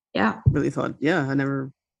really thought. Yeah, I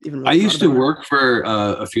never even really I used to thought about work for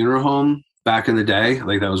a funeral home back in the day.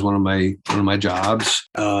 Like that was one of my jobs.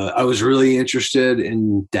 I was really interested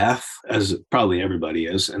in death, as probably everybody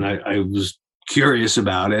is. And I was curious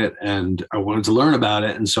about it and I wanted to learn about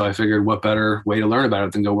it. And so I figured what better way to learn about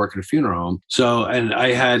it than go work at a funeral home. So, and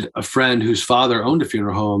I had a friend whose father owned a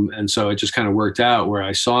funeral home. And so it just kind of worked out where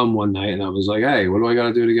I saw him one night and I was like, hey, what do I got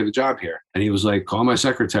to do to get a job here? And he was like, call my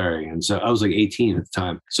secretary. And so I was like 18 at the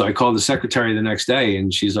time. So I called the secretary the next day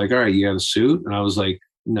and she's like, all right, you got a suit? And I was like,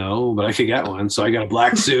 no, but I could get one. So I got a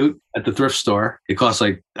black suit at the thrift store. It cost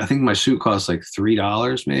like, I think my suit cost like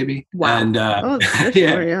 $3 maybe. Wow. And I guess.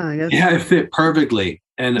 yeah, it fit perfectly.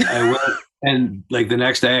 And I went, and like the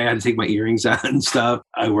next day I had to take my earrings out and stuff.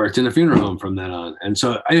 I worked in a funeral home from then on. And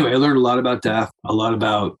so anyway, I learned a lot about death, a lot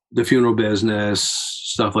about the funeral business,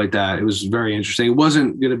 stuff like that. It was very interesting. It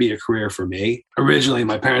wasn't going to be a career for me. Originally,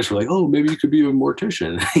 my parents were like, oh, maybe you could be a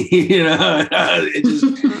mortician. You know, it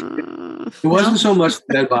just... It wasn't so much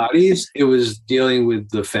dead bodies. It was dealing with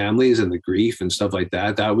the families and the grief and stuff like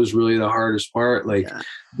that. That was really the hardest part. Like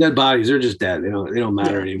dead bodies, they're just dead. They don't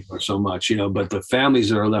matter anymore so much, but the families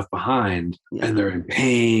that are left behind and they're in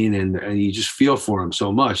pain and you just feel for them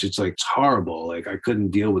so much. It's like, it's horrible. Like I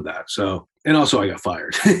couldn't deal with that. So, and also I got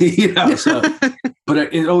fired, so, but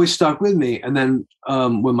it always stuck with me. And then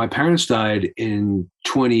when my parents died in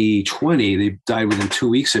 2020, they died within 2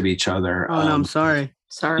 weeks of each other. Oh, no, I'm sorry.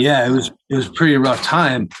 Sorry. Yeah, it was a pretty rough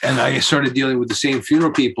time. And I started dealing with the same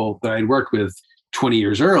funeral people that I'd worked with 20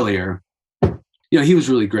 years earlier. He was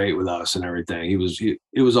really great with us and everything.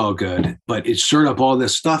 It was all good, but it stirred up all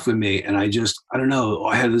this stuff in me. And I don't know,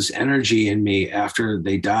 I had this energy in me after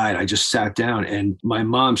they died. I just sat down, and my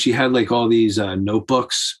mom, she had like all these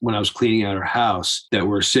notebooks when I was cleaning out her house that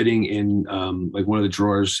were sitting in like one of the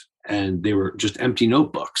drawers, and they were just empty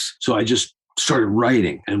notebooks. So I just started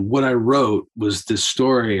writing. And what I wrote was this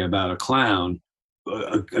story about a clown,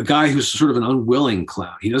 a guy who's sort of an unwilling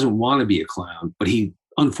clown. He doesn't want to be a clown, but he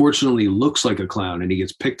unfortunately looks like a clown, and he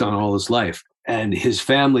gets picked on all his life. And his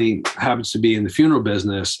family happens to be in the funeral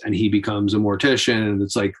business, and he becomes a mortician. And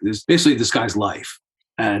it's like basically this guy's life.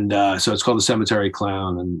 And so it's called The Cemetery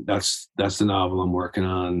Clown. And that's the novel I'm working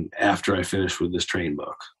on after I finish with this train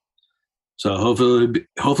book. So hopefully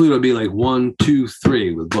it'll be like 1, 2,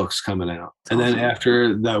 3 with books coming out. And then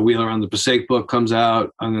after that Wheeler on the Passaic book comes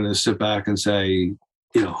out, I'm going to sit back and say,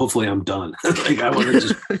 hopefully I'm done. Like I want to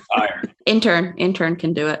just retire. Intern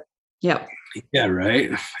can do it. Yep. Yeah. Right.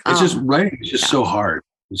 It's just writing. It's just so hard.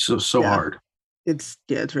 It's so hard. It's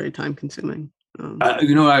very time consuming. What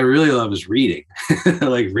I really love is reading.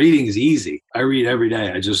 Like reading is easy. I read every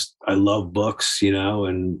day. I love books,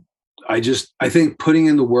 and I think putting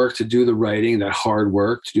in the work to do the writing, that hard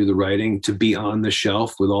work to do the writing, to be on the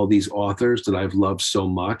shelf with all these authors that I've loved so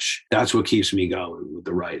much, that's what keeps me going with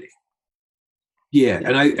the writing. Yeah.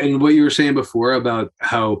 And what you were saying before about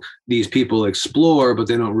how these people explore, but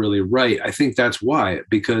they don't really write. I think that's why,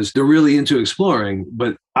 because they're really into exploring,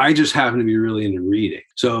 but I just happen to be really into reading.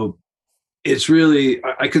 So it's really,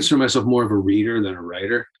 I consider myself more of a reader than a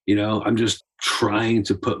writer. I'm just trying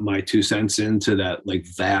to put my 2 cents into that like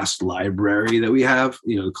vast library that we have,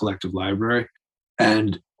 the collective library.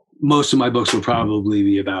 And most of my books will probably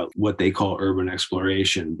be about what they call urban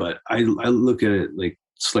exploration, but I look at it like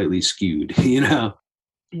slightly skewed,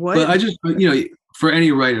 What? But I just, for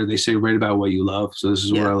any writer, they say write about what you love. So this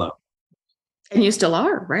is what I love. And you still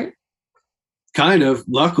are, right? Kind of.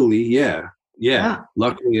 Luckily, yeah.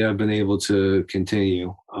 Luckily, I've been able to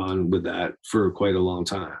continue on with that for quite a long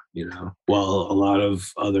time, while a lot of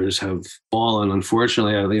others have fallen.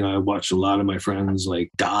 Unfortunately, I watched a lot of my friends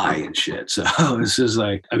like die and shit. So it's just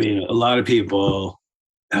like, a lot of people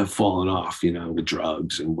have fallen off, with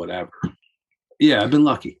drugs and whatever. Yeah, I've been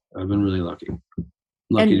lucky. I've been really lucky. To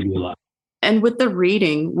be alive. And with the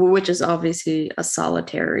reading, which is obviously a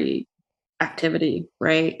solitary activity,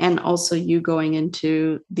 right? And also you going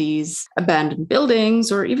into these abandoned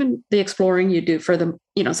buildings, or even the exploring you do for them,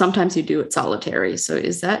 sometimes you do it solitary. So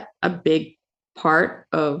is that a big part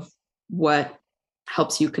of what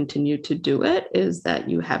helps you continue to do it, is that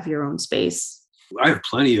you have your own space? I have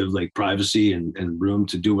plenty of like privacy and room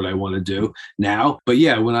to do what I want to do now. But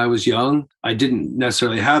yeah, when I was young, I didn't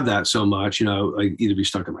necessarily have that so much, I'd either be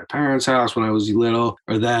stuck at my parents' house when I was little,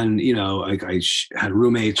 or then, like I had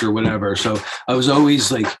roommates or whatever. So I was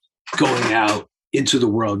always like going out into the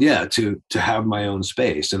world, to have my own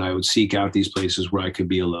space. And I would seek out these places where I could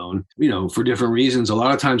be alone, for different reasons. A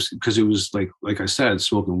lot of times because it was like I said,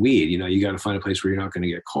 smoking weed, you got to find a place where you're not going to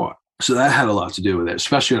get caught. So that had a lot to do with it,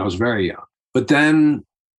 especially when I was very young. But then,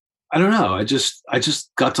 I don't know, I just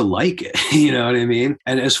got to like it, you know what I mean?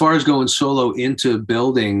 And as far as going solo into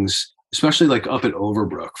buildings, especially like up at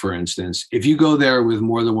Overbrook, for instance, if you go there with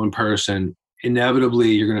more than one person,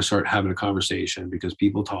 inevitably you're going to start having a conversation because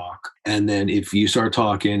people talk. And then if you start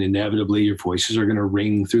talking, inevitably your voices are going to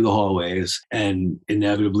ring through the hallways, and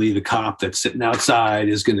inevitably the cop that's sitting outside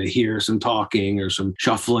is going to hear some talking or some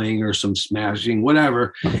shuffling or some smashing,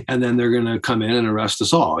 whatever. And then they're going to come in and arrest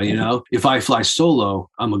us all. If I fly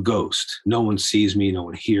solo, I'm a ghost. No one sees me. No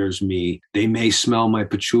one hears me. They may smell my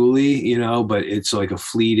patchouli, but it's like a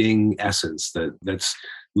fleeting essence that's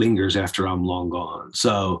lingers after I'm long gone.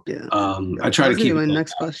 So I try to keep my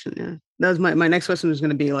next question. Yeah, that was my next question was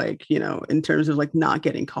going to be like, in terms of like not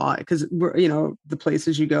getting caught, because we're, the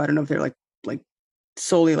places you go, I don't know if they're like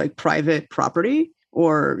solely like private property,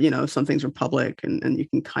 or some things are public and you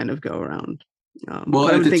can kind of go around. Well,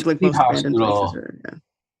 I would think like most abandoned places are.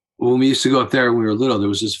 When we used to go up there when we were little, there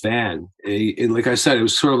was this van. Like I said, it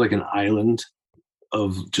was sort of like an island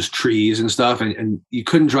of just trees and stuff. And you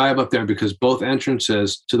couldn't drive up there because both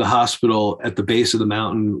entrances to the hospital at the base of the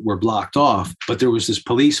mountain were blocked off. But there was this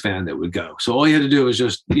police van that would go. So all you had to do was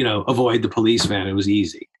just, avoid the police van. It was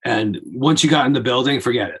easy. And once you got in the building,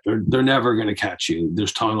 forget it. They're never going to catch you.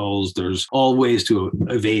 There's tunnels. There's all ways to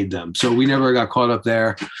evade them. So we never got caught up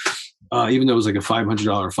there. Even though it was like a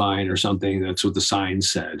 $500 fine or something, that's what the sign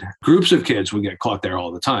said. Groups of kids would get caught there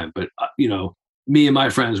all the time. But, me and my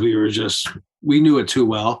friends, we knew it too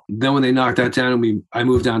well. Then when they knocked that down and I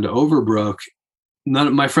moved down to Overbrook, none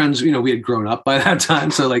of my friends, we had grown up by that time.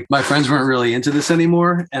 So like my friends weren't really into this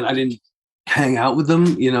anymore. And I didn't hang out with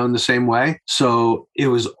them, in the same way. So it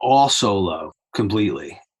was all solo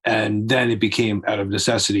completely. And then it became out of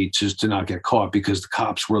necessity just to not get caught because the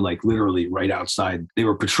cops were like literally right outside. They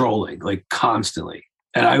were patrolling like constantly.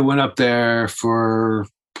 And I went up there for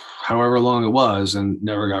however long it was and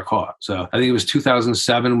never got caught. So I think it was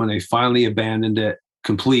 2007 when they finally abandoned it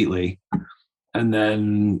completely. And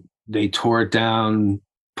then they tore it down,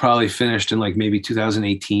 probably finished in like maybe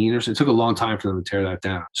 2018 or so. It took a long time for them to tear that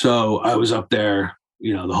down. So I was up there,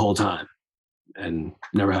 the whole time and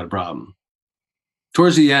never had a problem.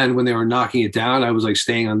 Towards the end, when they were knocking it down, I was like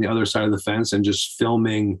staying on the other side of the fence and just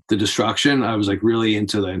filming the destruction. I was like really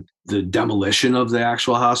into the demolition of the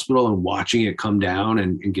actual hospital and watching it come down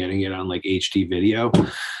and getting it on like HD video.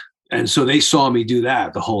 And so they saw me do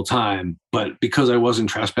that the whole time. But because I wasn't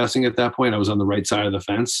trespassing at that point, I was on the right side of the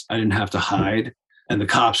fence. I didn't have to hide. And the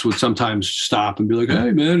cops would sometimes stop and be like,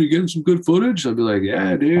 "Hey, man, are you getting some good footage?" I'd be like,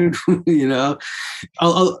 "Yeah, dude." The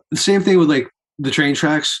same thing with like the train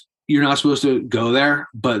tracks. You're not supposed to go there,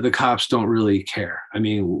 but the cops don't really care. I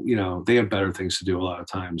mean, they have better things to do a lot of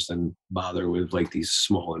times than bother with like these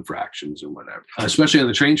small infractions and whatever, especially on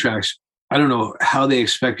the train tracks. I don't know how they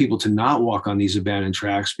expect people to not walk on these abandoned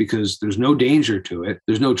tracks because there's no danger to it.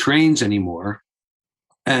 There's no trains anymore.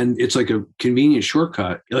 And it's like a convenient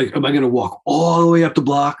shortcut. Like, am I going to walk all the way up the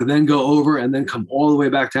block and then go over and then come all the way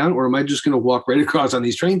back down? Or am I just going to walk right across on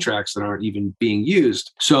these train tracks that aren't even being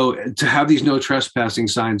used? So to have these no trespassing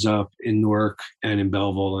signs up in Newark and in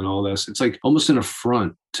Belleville and all this, it's like almost an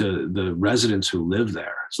affront to the residents who live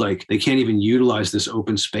there. It's like they can't even utilize this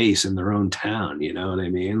open space in their own town. You know what I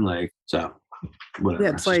mean? Like, so whatever.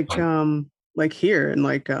 Yeah, it's like here in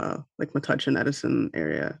like Metuchen, Edison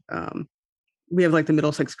area. We have like the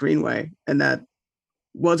Middlesex Greenway, and that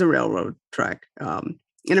was a railroad track. And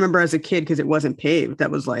I remember as a kid, because it wasn't paved, that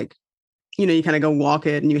was like, you kind of go walk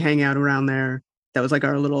it and you hang out around there. That was like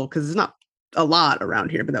our little, because it's not a lot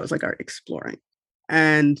around here, but that was like our exploring.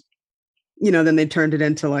 And, then they turned it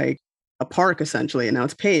into like a park essentially, and now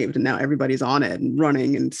it's paved, and now everybody's on it and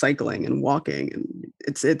running and cycling and walking. And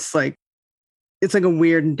it's like a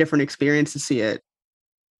weird and different experience to see it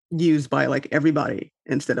used by like everybody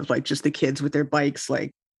instead of like just the kids with their bikes,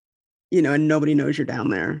 like, and nobody knows you're down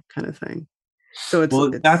there kind of thing. So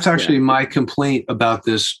that's actually my complaint about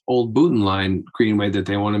this old Booten Line Greenway that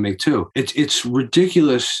they want to make too. It's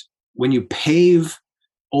ridiculous when you pave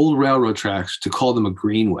old railroad tracks to call them a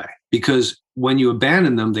greenway, because when you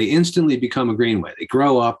abandon them, they instantly become a greenway. They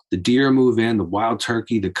grow up, the deer move in, the wild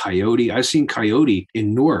turkey, the coyote. I've seen coyote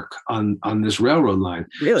in Newark on this railroad line.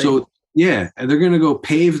 Really? So yeah, and they're going to go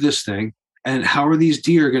pave this thing. And how are these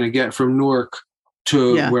deer going to get from Newark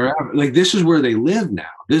to wherever? Like, this is where they live now.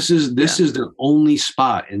 This is their only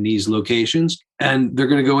spot in these locations. And they're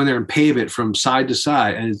going to go in there and pave it from side to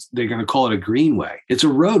side. And they're going to call it a greenway. It's a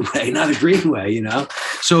roadway, not a greenway,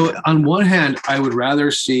 So on one hand, I would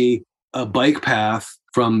rather see a bike path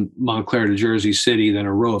from Montclair to Jersey City than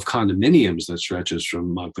a row of condominiums that stretches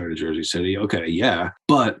from Montclair to Jersey City. Okay, yeah.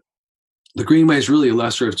 But the greenway is really a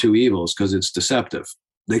lesser of two evils because it's deceptive.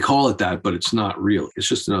 They call it that, but it's not real. It's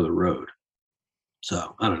just another road.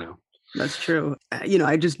 So I don't know. That's true.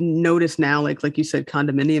 I just noticed now, like you said,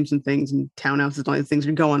 condominiums and things and townhouses and all these things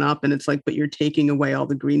are going up, and it's like, but you're taking away all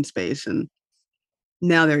the green space, and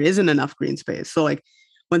now there isn't enough green space. So like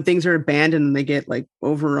when things are abandoned and they get like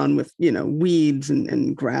overrun with, weeds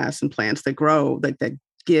and grass and plants that grow, like that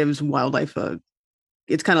gives wildlife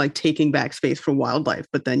it's kind of like taking back space for wildlife,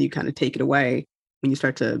 but then you kind of take it away when you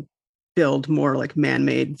start to build more like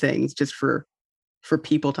man-made things just for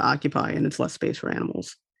people to occupy, and it's less space for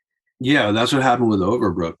animals. Yeah, that's what happened with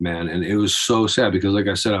Overbrook, man. And it was so sad because, like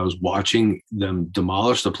I said, I was watching them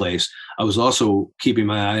demolish the place. I was also keeping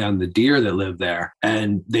my eye on the deer that lived there,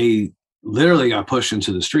 and they literally got pushed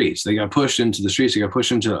into the streets. They got pushed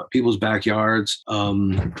into people's backyards.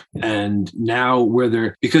 And now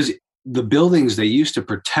because the buildings they used to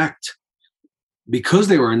protect because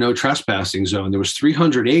they were a no trespassing zone, there was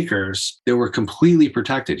 300 acres that were completely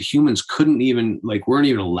protected. Humans couldn't even weren't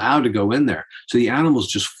even allowed to go in there. So the animals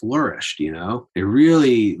just flourished, they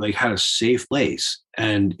really had a safe place.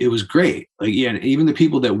 And it was great. And even the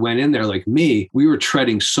people that went in there, like me, we were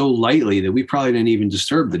treading so lightly that we probably didn't even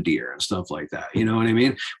disturb the deer and stuff like that. You know what I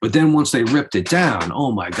mean? But then once they ripped it down,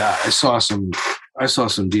 oh my God, I saw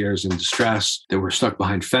some deers in distress that were stuck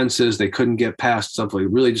behind fences. They couldn't get past, something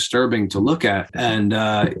really disturbing to look at. And,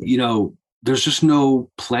 there's just no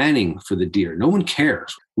planning for the deer. No one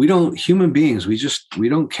cares. Human beings, we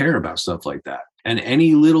don't care about stuff like that. And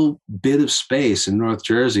any little bit of space in North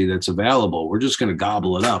Jersey that's available, we're just going to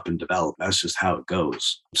gobble it up and develop. That's just how it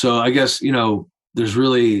goes. So I guess, there's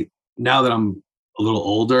really, now that I'm a little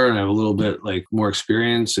older and I have a little bit more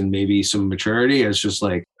experience and maybe some maturity, it's just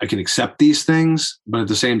I can accept these things, but at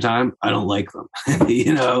the same time, I don't like them.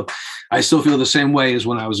 I still feel the same way as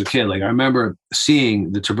when I was a kid. I remember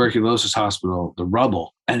seeing the tuberculosis hospital, the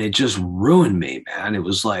rubble, and it just ruined me, man. It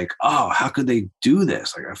was oh, how could they do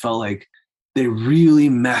this? I felt like they really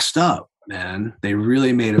messed up, man. They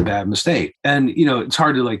really made a bad mistake. And, it's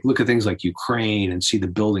hard to look at things like Ukraine and see the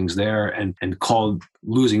buildings there and call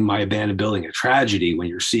losing my abandoned building a tragedy when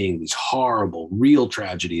you're seeing these horrible, real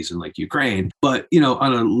tragedies in Ukraine. But,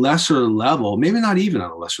 on a lesser level, maybe not even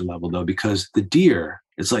on a lesser level though, because the deer,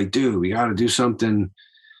 it's dude, we got to do something.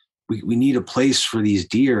 We need a place for these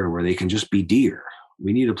deer where they can just be deer.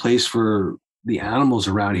 We need a place for the animals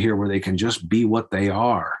around here where they can just be what they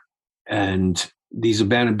are. And these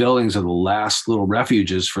abandoned buildings are the last little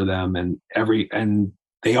refuges for them. And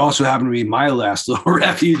they also happen to be my last little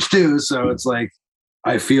refuge too. So it's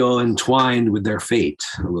I feel entwined with their fate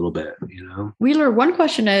a little bit, Wheeler, one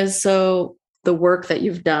question is, so the work that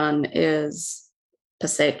you've done is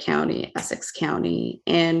Passaic County, Essex County,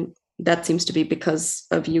 and that seems to be because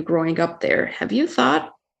of you growing up there. Have you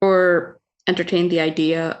thought or entertained the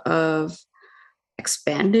idea of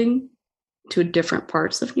expanding to different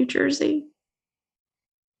parts of New Jersey?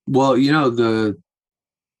 Well, the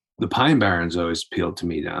Pine Barrens always appealed to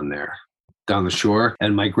me down there, down the shore.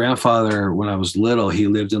 And my grandfather, when I was little, he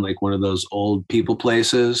lived in one of those old people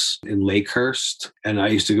places in Lakehurst. And I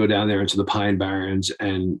used to go down there into the Pine Barrens,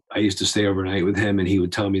 and I used to stay overnight with him, and he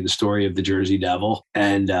would tell me the story of the Jersey Devil.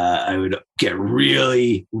 And I would get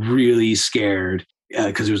really, really scared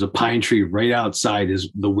because there was a pine tree right outside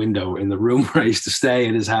the window in the room where I used to stay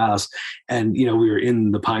in his house. And, we were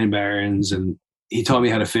in the Pine Barrens, and he taught me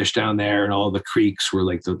how to fish down there, and all the creeks were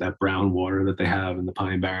that brown water that they have in the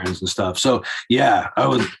Pine Barrens and stuff. So yeah,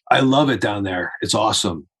 I love it down there. It's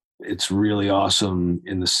awesome. It's really awesome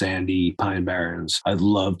in the sandy Pine Barrens. I'd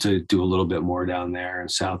love to do a little bit more down there in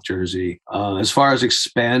South Jersey. As far as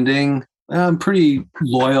expanding, I'm pretty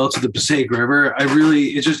loyal to the Passaic River.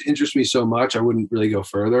 It just interests me so much. I wouldn't really go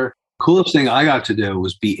further. Coolest thing I got to do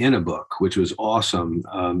was be in a book, which was awesome.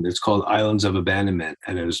 It's called Islands of Abandonment,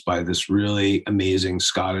 and it was by this really amazing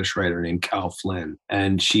Scottish writer named Cal Flynn.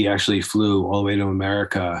 And she actually flew all the way to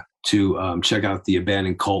America to check out the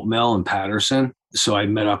abandoned cult mill in Paterson. So I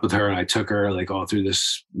met up with her, and I took her all through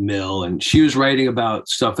this mill, and she was writing about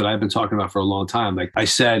stuff that I've been talking about for a long time. I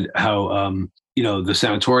said how, the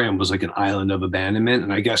sanatorium was an island of abandonment.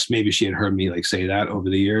 And I guess maybe she had heard me say that over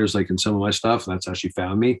the years, in some of my stuff. And that's how she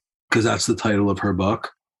found me, because that's the title of her book.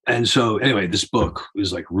 And so anyway, this book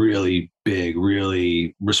was really big,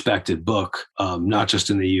 really respected book, not just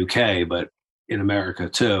in the UK, but in America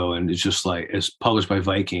too. And it's just it's published by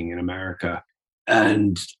Viking in America.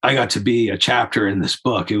 And I got to be a chapter in this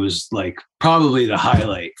book. It was probably the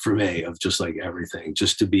highlight for me of just everything,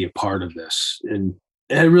 just to be a part of this. And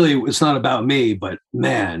it's not about me, but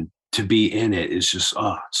man, to be in it is just,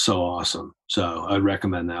 so awesome. So I'd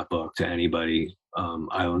recommend that book to anybody.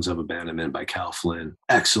 Islands of Abandonment by Cal Flynn.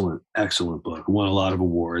 Excellent, excellent book. Won a lot of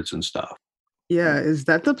awards and stuff. Yeah. Is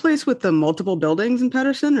that the place with the multiple buildings in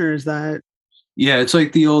Paterson, or is that? Yeah, it's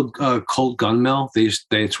the old Colt gun mill.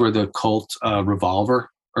 It's where the Colt revolver,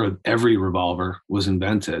 or every revolver, was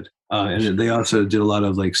invented. And they also did a lot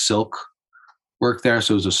of silk work there.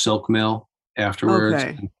 So it was a silk mill afterwards.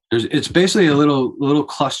 Okay. It's basically a little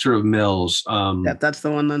cluster of mills. Yeah, that's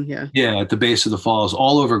the one then. Yeah. Yeah, at the base of the falls,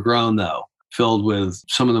 all overgrown though, filled with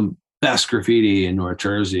some of the best graffiti in North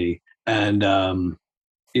Jersey, and a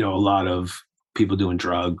lot of people doing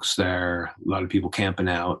drugs there, a lot of people camping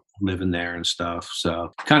out, living there and stuff.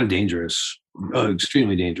 So kind of dangerous,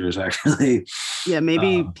 extremely dangerous actually. Yeah,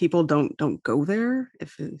 maybe people don't go there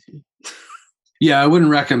if yeah, I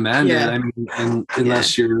wouldn't recommend it. I mean,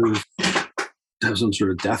 unless you're have some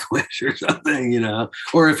sort of death wish or something,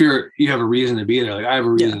 or if you have a reason to be there, like I have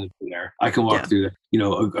a reason to be there. I can walk through there.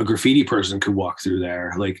 A graffiti person could walk through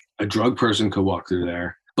there. Like a drug person could walk through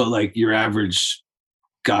there. But like your average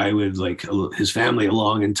guy with like his family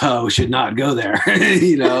along in tow should not go there,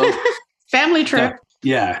 Family trip.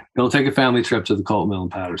 Yeah. Don't take a family trip to the Cult Mill in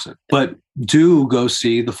Patterson, but do go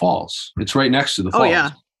see the falls. It's right next to the falls. Oh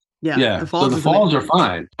yeah. Yeah. The falls are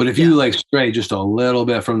fine. But if you like stray just a little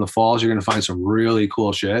bit from the falls, you're going to find some really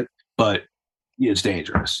cool shit, but it's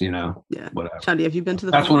dangerous, Yeah. Whatever. Chandi, have you been to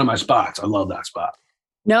the That's falls? one of my spots. I love that spot.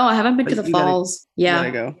 No, I haven't been to the falls. You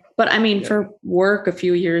gotta go. But I mean, for work a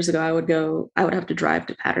few years ago, I would have to drive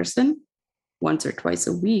to Patterson once or twice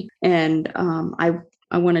a week. And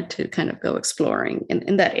I wanted to kind of go exploring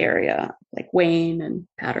in that area, like Wayne and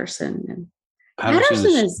Patterson. And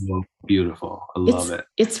Patterson is so beautiful. I love it.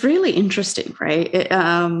 It's really interesting, right?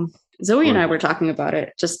 Zoe and I were talking about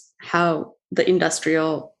it, just how the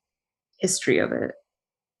industrial history of it.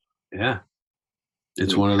 Yeah.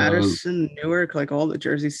 It's one of Patterson, Newark, like all the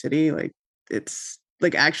Jersey City, like it's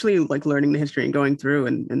like actually like learning the history and going through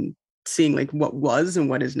and seeing like what was and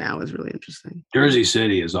what is now is really interesting. Jersey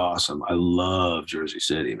City is awesome. I love Jersey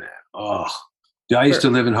City, man. Oh, I used to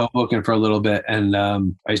live in Hoboken for a little bit, and I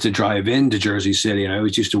used to drive into Jersey City, and I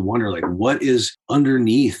always used to wonder, like, what is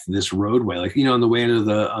underneath this roadway? Like, on the way into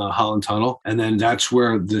the Holland Tunnel, and then that's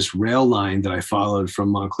where this rail line that I followed from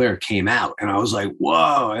Montclair came out, and I was like,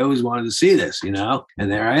 whoa, I always wanted to see this, and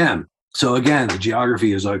there I am. So again, the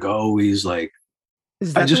geography is like always like,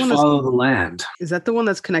 I just follow the land. Is that the one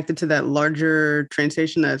that's connected to that larger train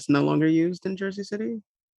station that's no longer used in Jersey City?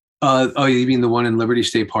 Oh, you mean the one in Liberty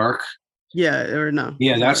State Park? Yeah, or no?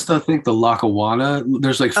 Yeah, that's I think the Lackawanna.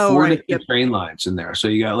 There's like four different train lines in there. So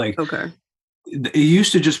you got like, it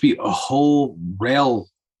used to just be a whole rail,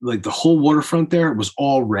 like the whole waterfront there was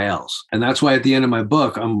all rails. And that's why at the end of my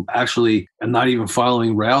book, I'm not even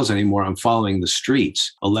following rails anymore. I'm following the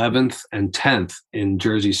streets, 11th and 10th in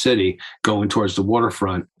Jersey City, going towards the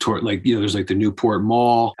waterfront, toward like, there's like the Newport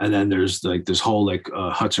Mall. And then there's like this whole like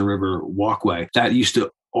Hudson River walkway that used to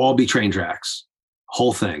all be train tracks.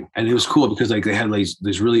 Whole thing. And it was cool because like they had like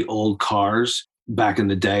these really old cars back in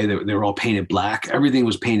the day. They were all painted black. Everything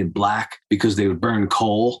was painted black because they would burn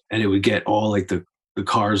coal and it would get all like the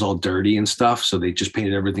cars all dirty and stuff. So they just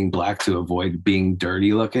painted everything black to avoid being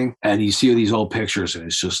dirty looking. And you see these old pictures and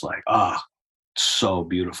it's just like, so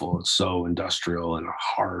beautiful. It's so industrial and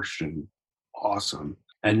harsh and awesome.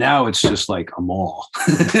 And now it's just like a mall,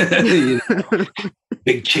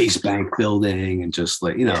 big Chase Bank building and just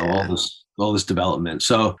like, all this development.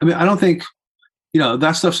 So, I mean, I don't think,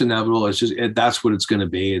 that stuff's inevitable. It's just, that's what it's going to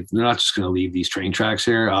be. They're not just going to leave these train tracks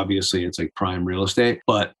here. Obviously it's like prime real estate,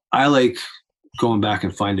 but I like going back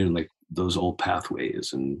and finding like those old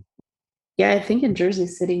pathways. And yeah, I think in Jersey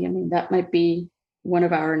City, I mean, that might be one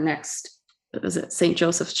of our next, is it St.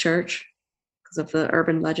 Joseph's Church? Because of the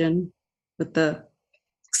urban legend with the,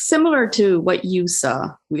 similar to what you saw,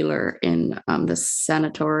 Wheeler, in the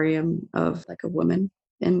sanatorium of like a woman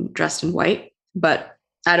dressed in white. But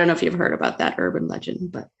I don't know if you've heard about that urban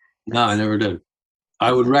legend, but no, I never did.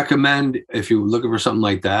 I would recommend, if you're looking for something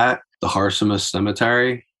like that, the Harsimus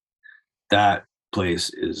Cemetery. That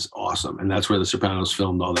place is awesome. And that's where the Sopranos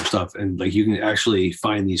filmed all their stuff. And like you can actually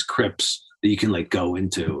find these crypts that you can like go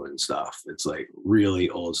into and stuff. It's like really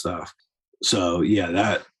old stuff. So yeah,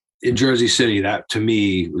 that in Jersey City, that to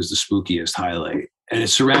me was the spookiest highlight. And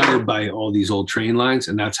it's surrounded by all these old train lines.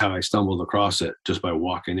 And that's how I stumbled across it, just by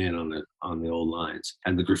walking in on the old lines.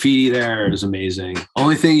 And the graffiti there is amazing.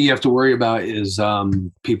 Only thing you have to worry about is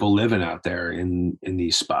people living out there in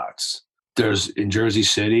these spots. There's in Jersey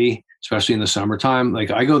City, especially in the summertime, like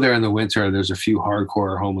I go there in the winter, there's a few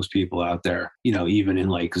hardcore homeless people out there, even in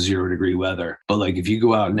like 0-degree weather. But like if you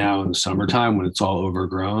go out now in the summertime when it's all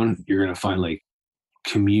overgrown, you're going to find like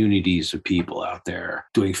communities of people out there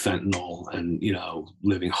doing fentanyl and,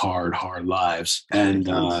 living hard lives. And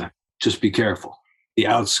just be careful. The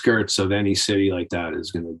outskirts of any city like that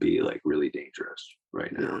is going to be like really dangerous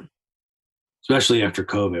right now, especially after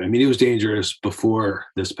COVID. I mean, it was dangerous before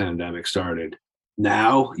this pandemic started.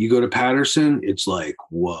 Now you go to Patterson, it's like,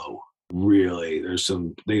 whoa, really?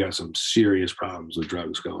 They got some serious problems with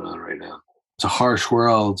drugs going on right now. It's a harsh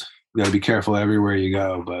world. You got to be careful everywhere you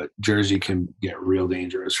go, but Jersey can get real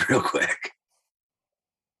dangerous real quick.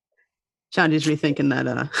 Chandi's rethinking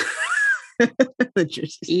that. The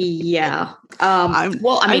Jersey. Yeah. I'm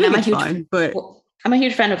a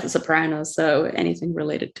huge fan of The Sopranos, so anything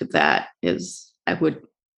related to that is I would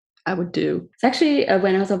do. It's actually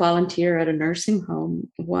when I was a volunteer at a nursing home,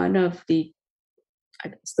 one of the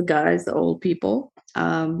guys, the old people,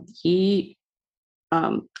 he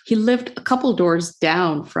he lived a couple doors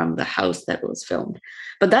down from the house that was filmed,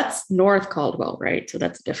 but that's North Caldwell, right? So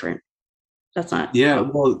that's different. That's not. Yeah,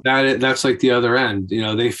 well, that's like the other end. You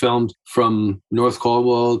know, they filmed from North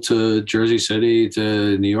Caldwell to Jersey City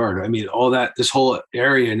to New York. I mean, all that, this whole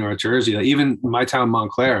area in North Jersey, like even my town,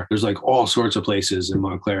 Montclair, there's like all sorts of places in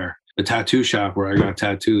Montclair. The tattoo shop where I got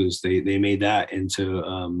tattoos, they made that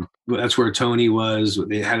into, that's where Tony was.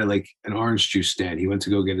 They had like an orange juice stand. He went to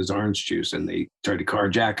go get his orange juice and they tried to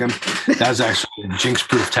carjack him. That was actually a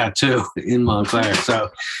jinx-proof tattoo in Montclair. So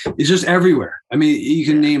it's just everywhere. I mean, you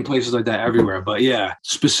can name places like that everywhere. But yeah,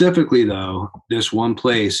 specifically though, this one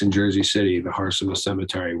place in Jersey City, the Harsema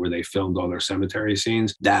Cemetery, where they filmed all their cemetery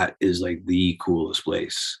scenes, that is like the coolest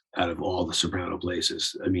place out of all the Soprano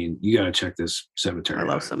places. I mean, you got to check this cemetery. I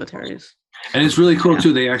love cemeteries. And it's really cool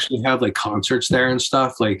too. They actually have like concerts there and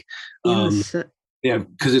stuff. Like, yeah,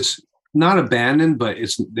 because it's not abandoned, but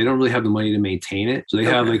they don't really have the money to maintain it. So they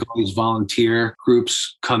have like all these volunteer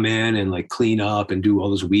groups come in and like clean up and do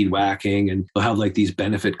all this weed whacking, and they'll have like these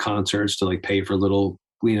benefit concerts to like pay for little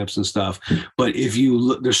cleanups and stuff. But if you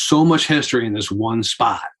look, there's so much history in this one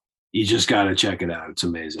spot. You just got to check it out. It's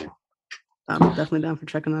amazing. I'm definitely down for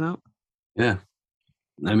checking that out. Yeah.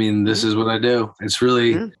 I mean, this is what I do. It's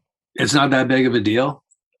really, it's not that big of a deal.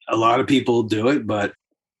 A lot of people do it, but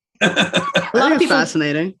a lot of people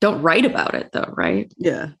fascinating. Don't write about it though, right?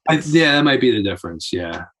 Yeah. That might be the difference.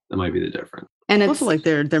 Yeah. That might be the difference. And it's also like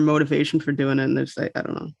their motivation for doing it. And there's like, I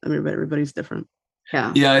don't know. I mean, everybody's different.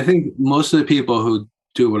 Yeah. Yeah. I think most of the people who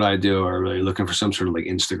do what I do are really looking for some sort of like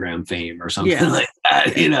Instagram fame or something like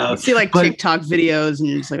that, you know. You see like TikTok videos and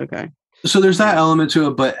you're just like, okay. So there's that element to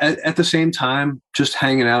it, but at the same time, just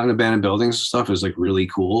hanging out in abandoned buildings and stuff is like really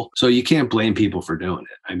cool. So you can't blame people for doing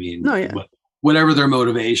it. I mean, whatever their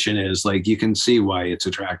motivation is, like you can see why it's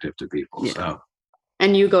attractive to people. Yeah. So,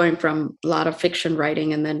 and you going from a lot of fiction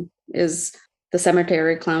writing, and then is The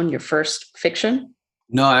Cemetery Clown your first fiction?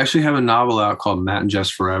 No, I actually have a novel out called Matt and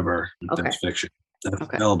Jess Forever. Okay. That's fiction. That's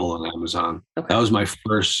available on Amazon. Okay. That was my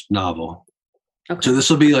first novel. Okay. So this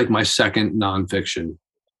will be like my second nonfiction.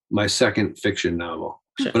 My second fiction novel.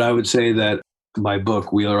 Sure. But I would say that my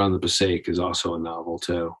book, Wheeler on the Passaic, is also a novel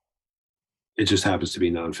too. It just happens to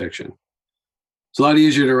be nonfiction. It's a lot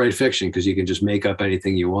easier to write fiction because you can just make up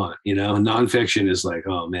anything you want. You know, nonfiction is like,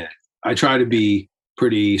 oh man, I try to be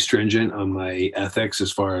pretty stringent on my ethics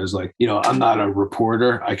as far as like, you know, I'm not a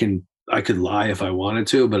reporter. I could lie if I wanted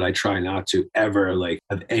to, but I try not to ever like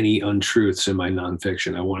have any untruths in my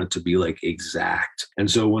nonfiction. I want it to be like exact.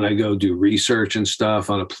 And so when I go do research and stuff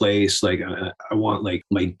on a place, like I want like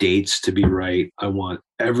my dates to be right. I want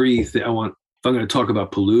everything. If I'm going to talk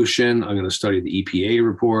about pollution, I'm going to study the EPA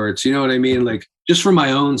reports. You know what I mean? Like just for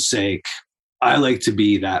my own sake, I like to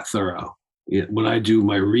be that thorough. When I do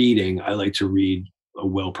my reading, I like to read a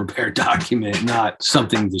well-prepared document, not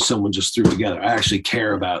something that someone just threw together. I actually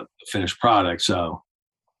care about the finished product, so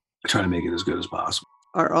I try to make it as good as possible.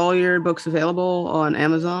 Are all your books available on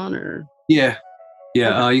Amazon or? Yeah. You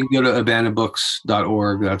can go to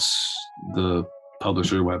abandonedbooks.org. That's the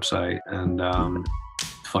publisher website, and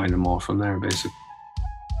find them all from there, basically.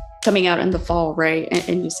 Coming out in the fall, right?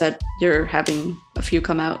 And you said you're having a few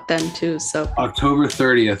come out then too. So October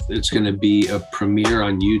 30th, it's going to be a premiere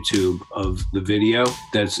on YouTube of the video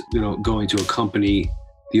that's going to accompany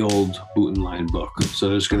the old Boot and Line book. So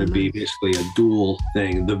there's going to be basically a dual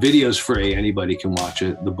thing. The video's free; anybody can watch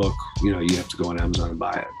it. The book, you have to go on Amazon and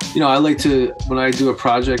buy it. I like to, when I do a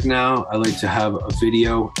project now, I like to have a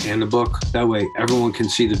video and a book. That way, everyone can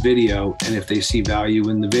see the video, and if they see value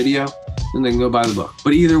in the video, then they can go buy the book.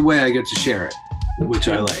 But either way, I get to share it, which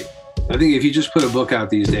I like. I think if you just put a book out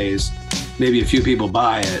these days, maybe a few people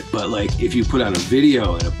buy it, but like if you put out a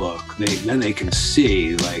video in a book, then they can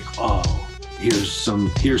see like, oh, here's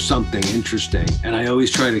something interesting. And I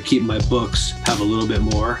always try to keep my books have a little bit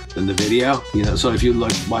more than the video. So if you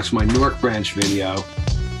watch my Newark branch video,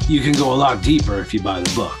 you can go a lot deeper if you buy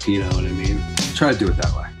the book. You know what I mean? Try to do it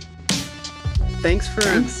that way. Thanks for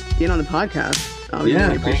being on the podcast. I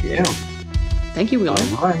really appreciate it. Thank you, Wheeler.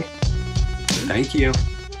 All right. Thank you.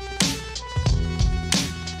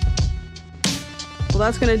 Well,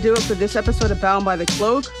 that's going to do it for this episode of Bound by the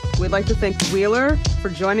Cloak. We'd like to thank Wheeler for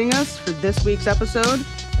joining us for this week's episode.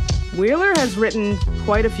 Wheeler has written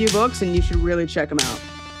quite a few books, and you should really check them out.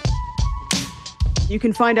 You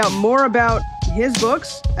can find out more about his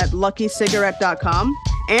books at luckycigarette.com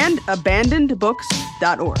and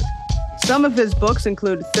abandonedbooks.org. Some of his books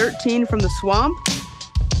include 13 from the Swamp,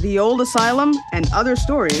 The Old Asylum and Other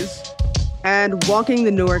Stories, and Walking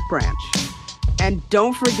the Newark Branch. And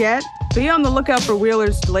don't forget, be on the lookout for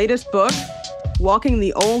Wheeler's latest book, Walking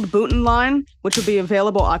the Old Boonton Line, which will be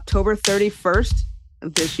available October 31st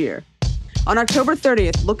of this year. On October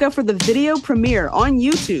 30th, look out for the video premiere on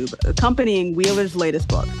YouTube accompanying Wheeler's latest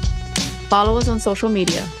book. Follow us on social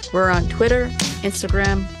media. We're on Twitter,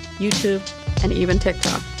 Instagram, YouTube, and even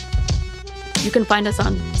TikTok. You can find us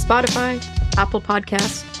on Spotify, Apple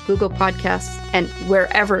Podcasts, Google Podcasts, and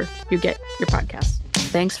wherever you get your podcasts.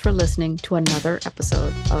 Thanks for listening to another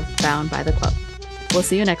episode of Bound by the Club. We'll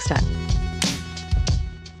see you next time.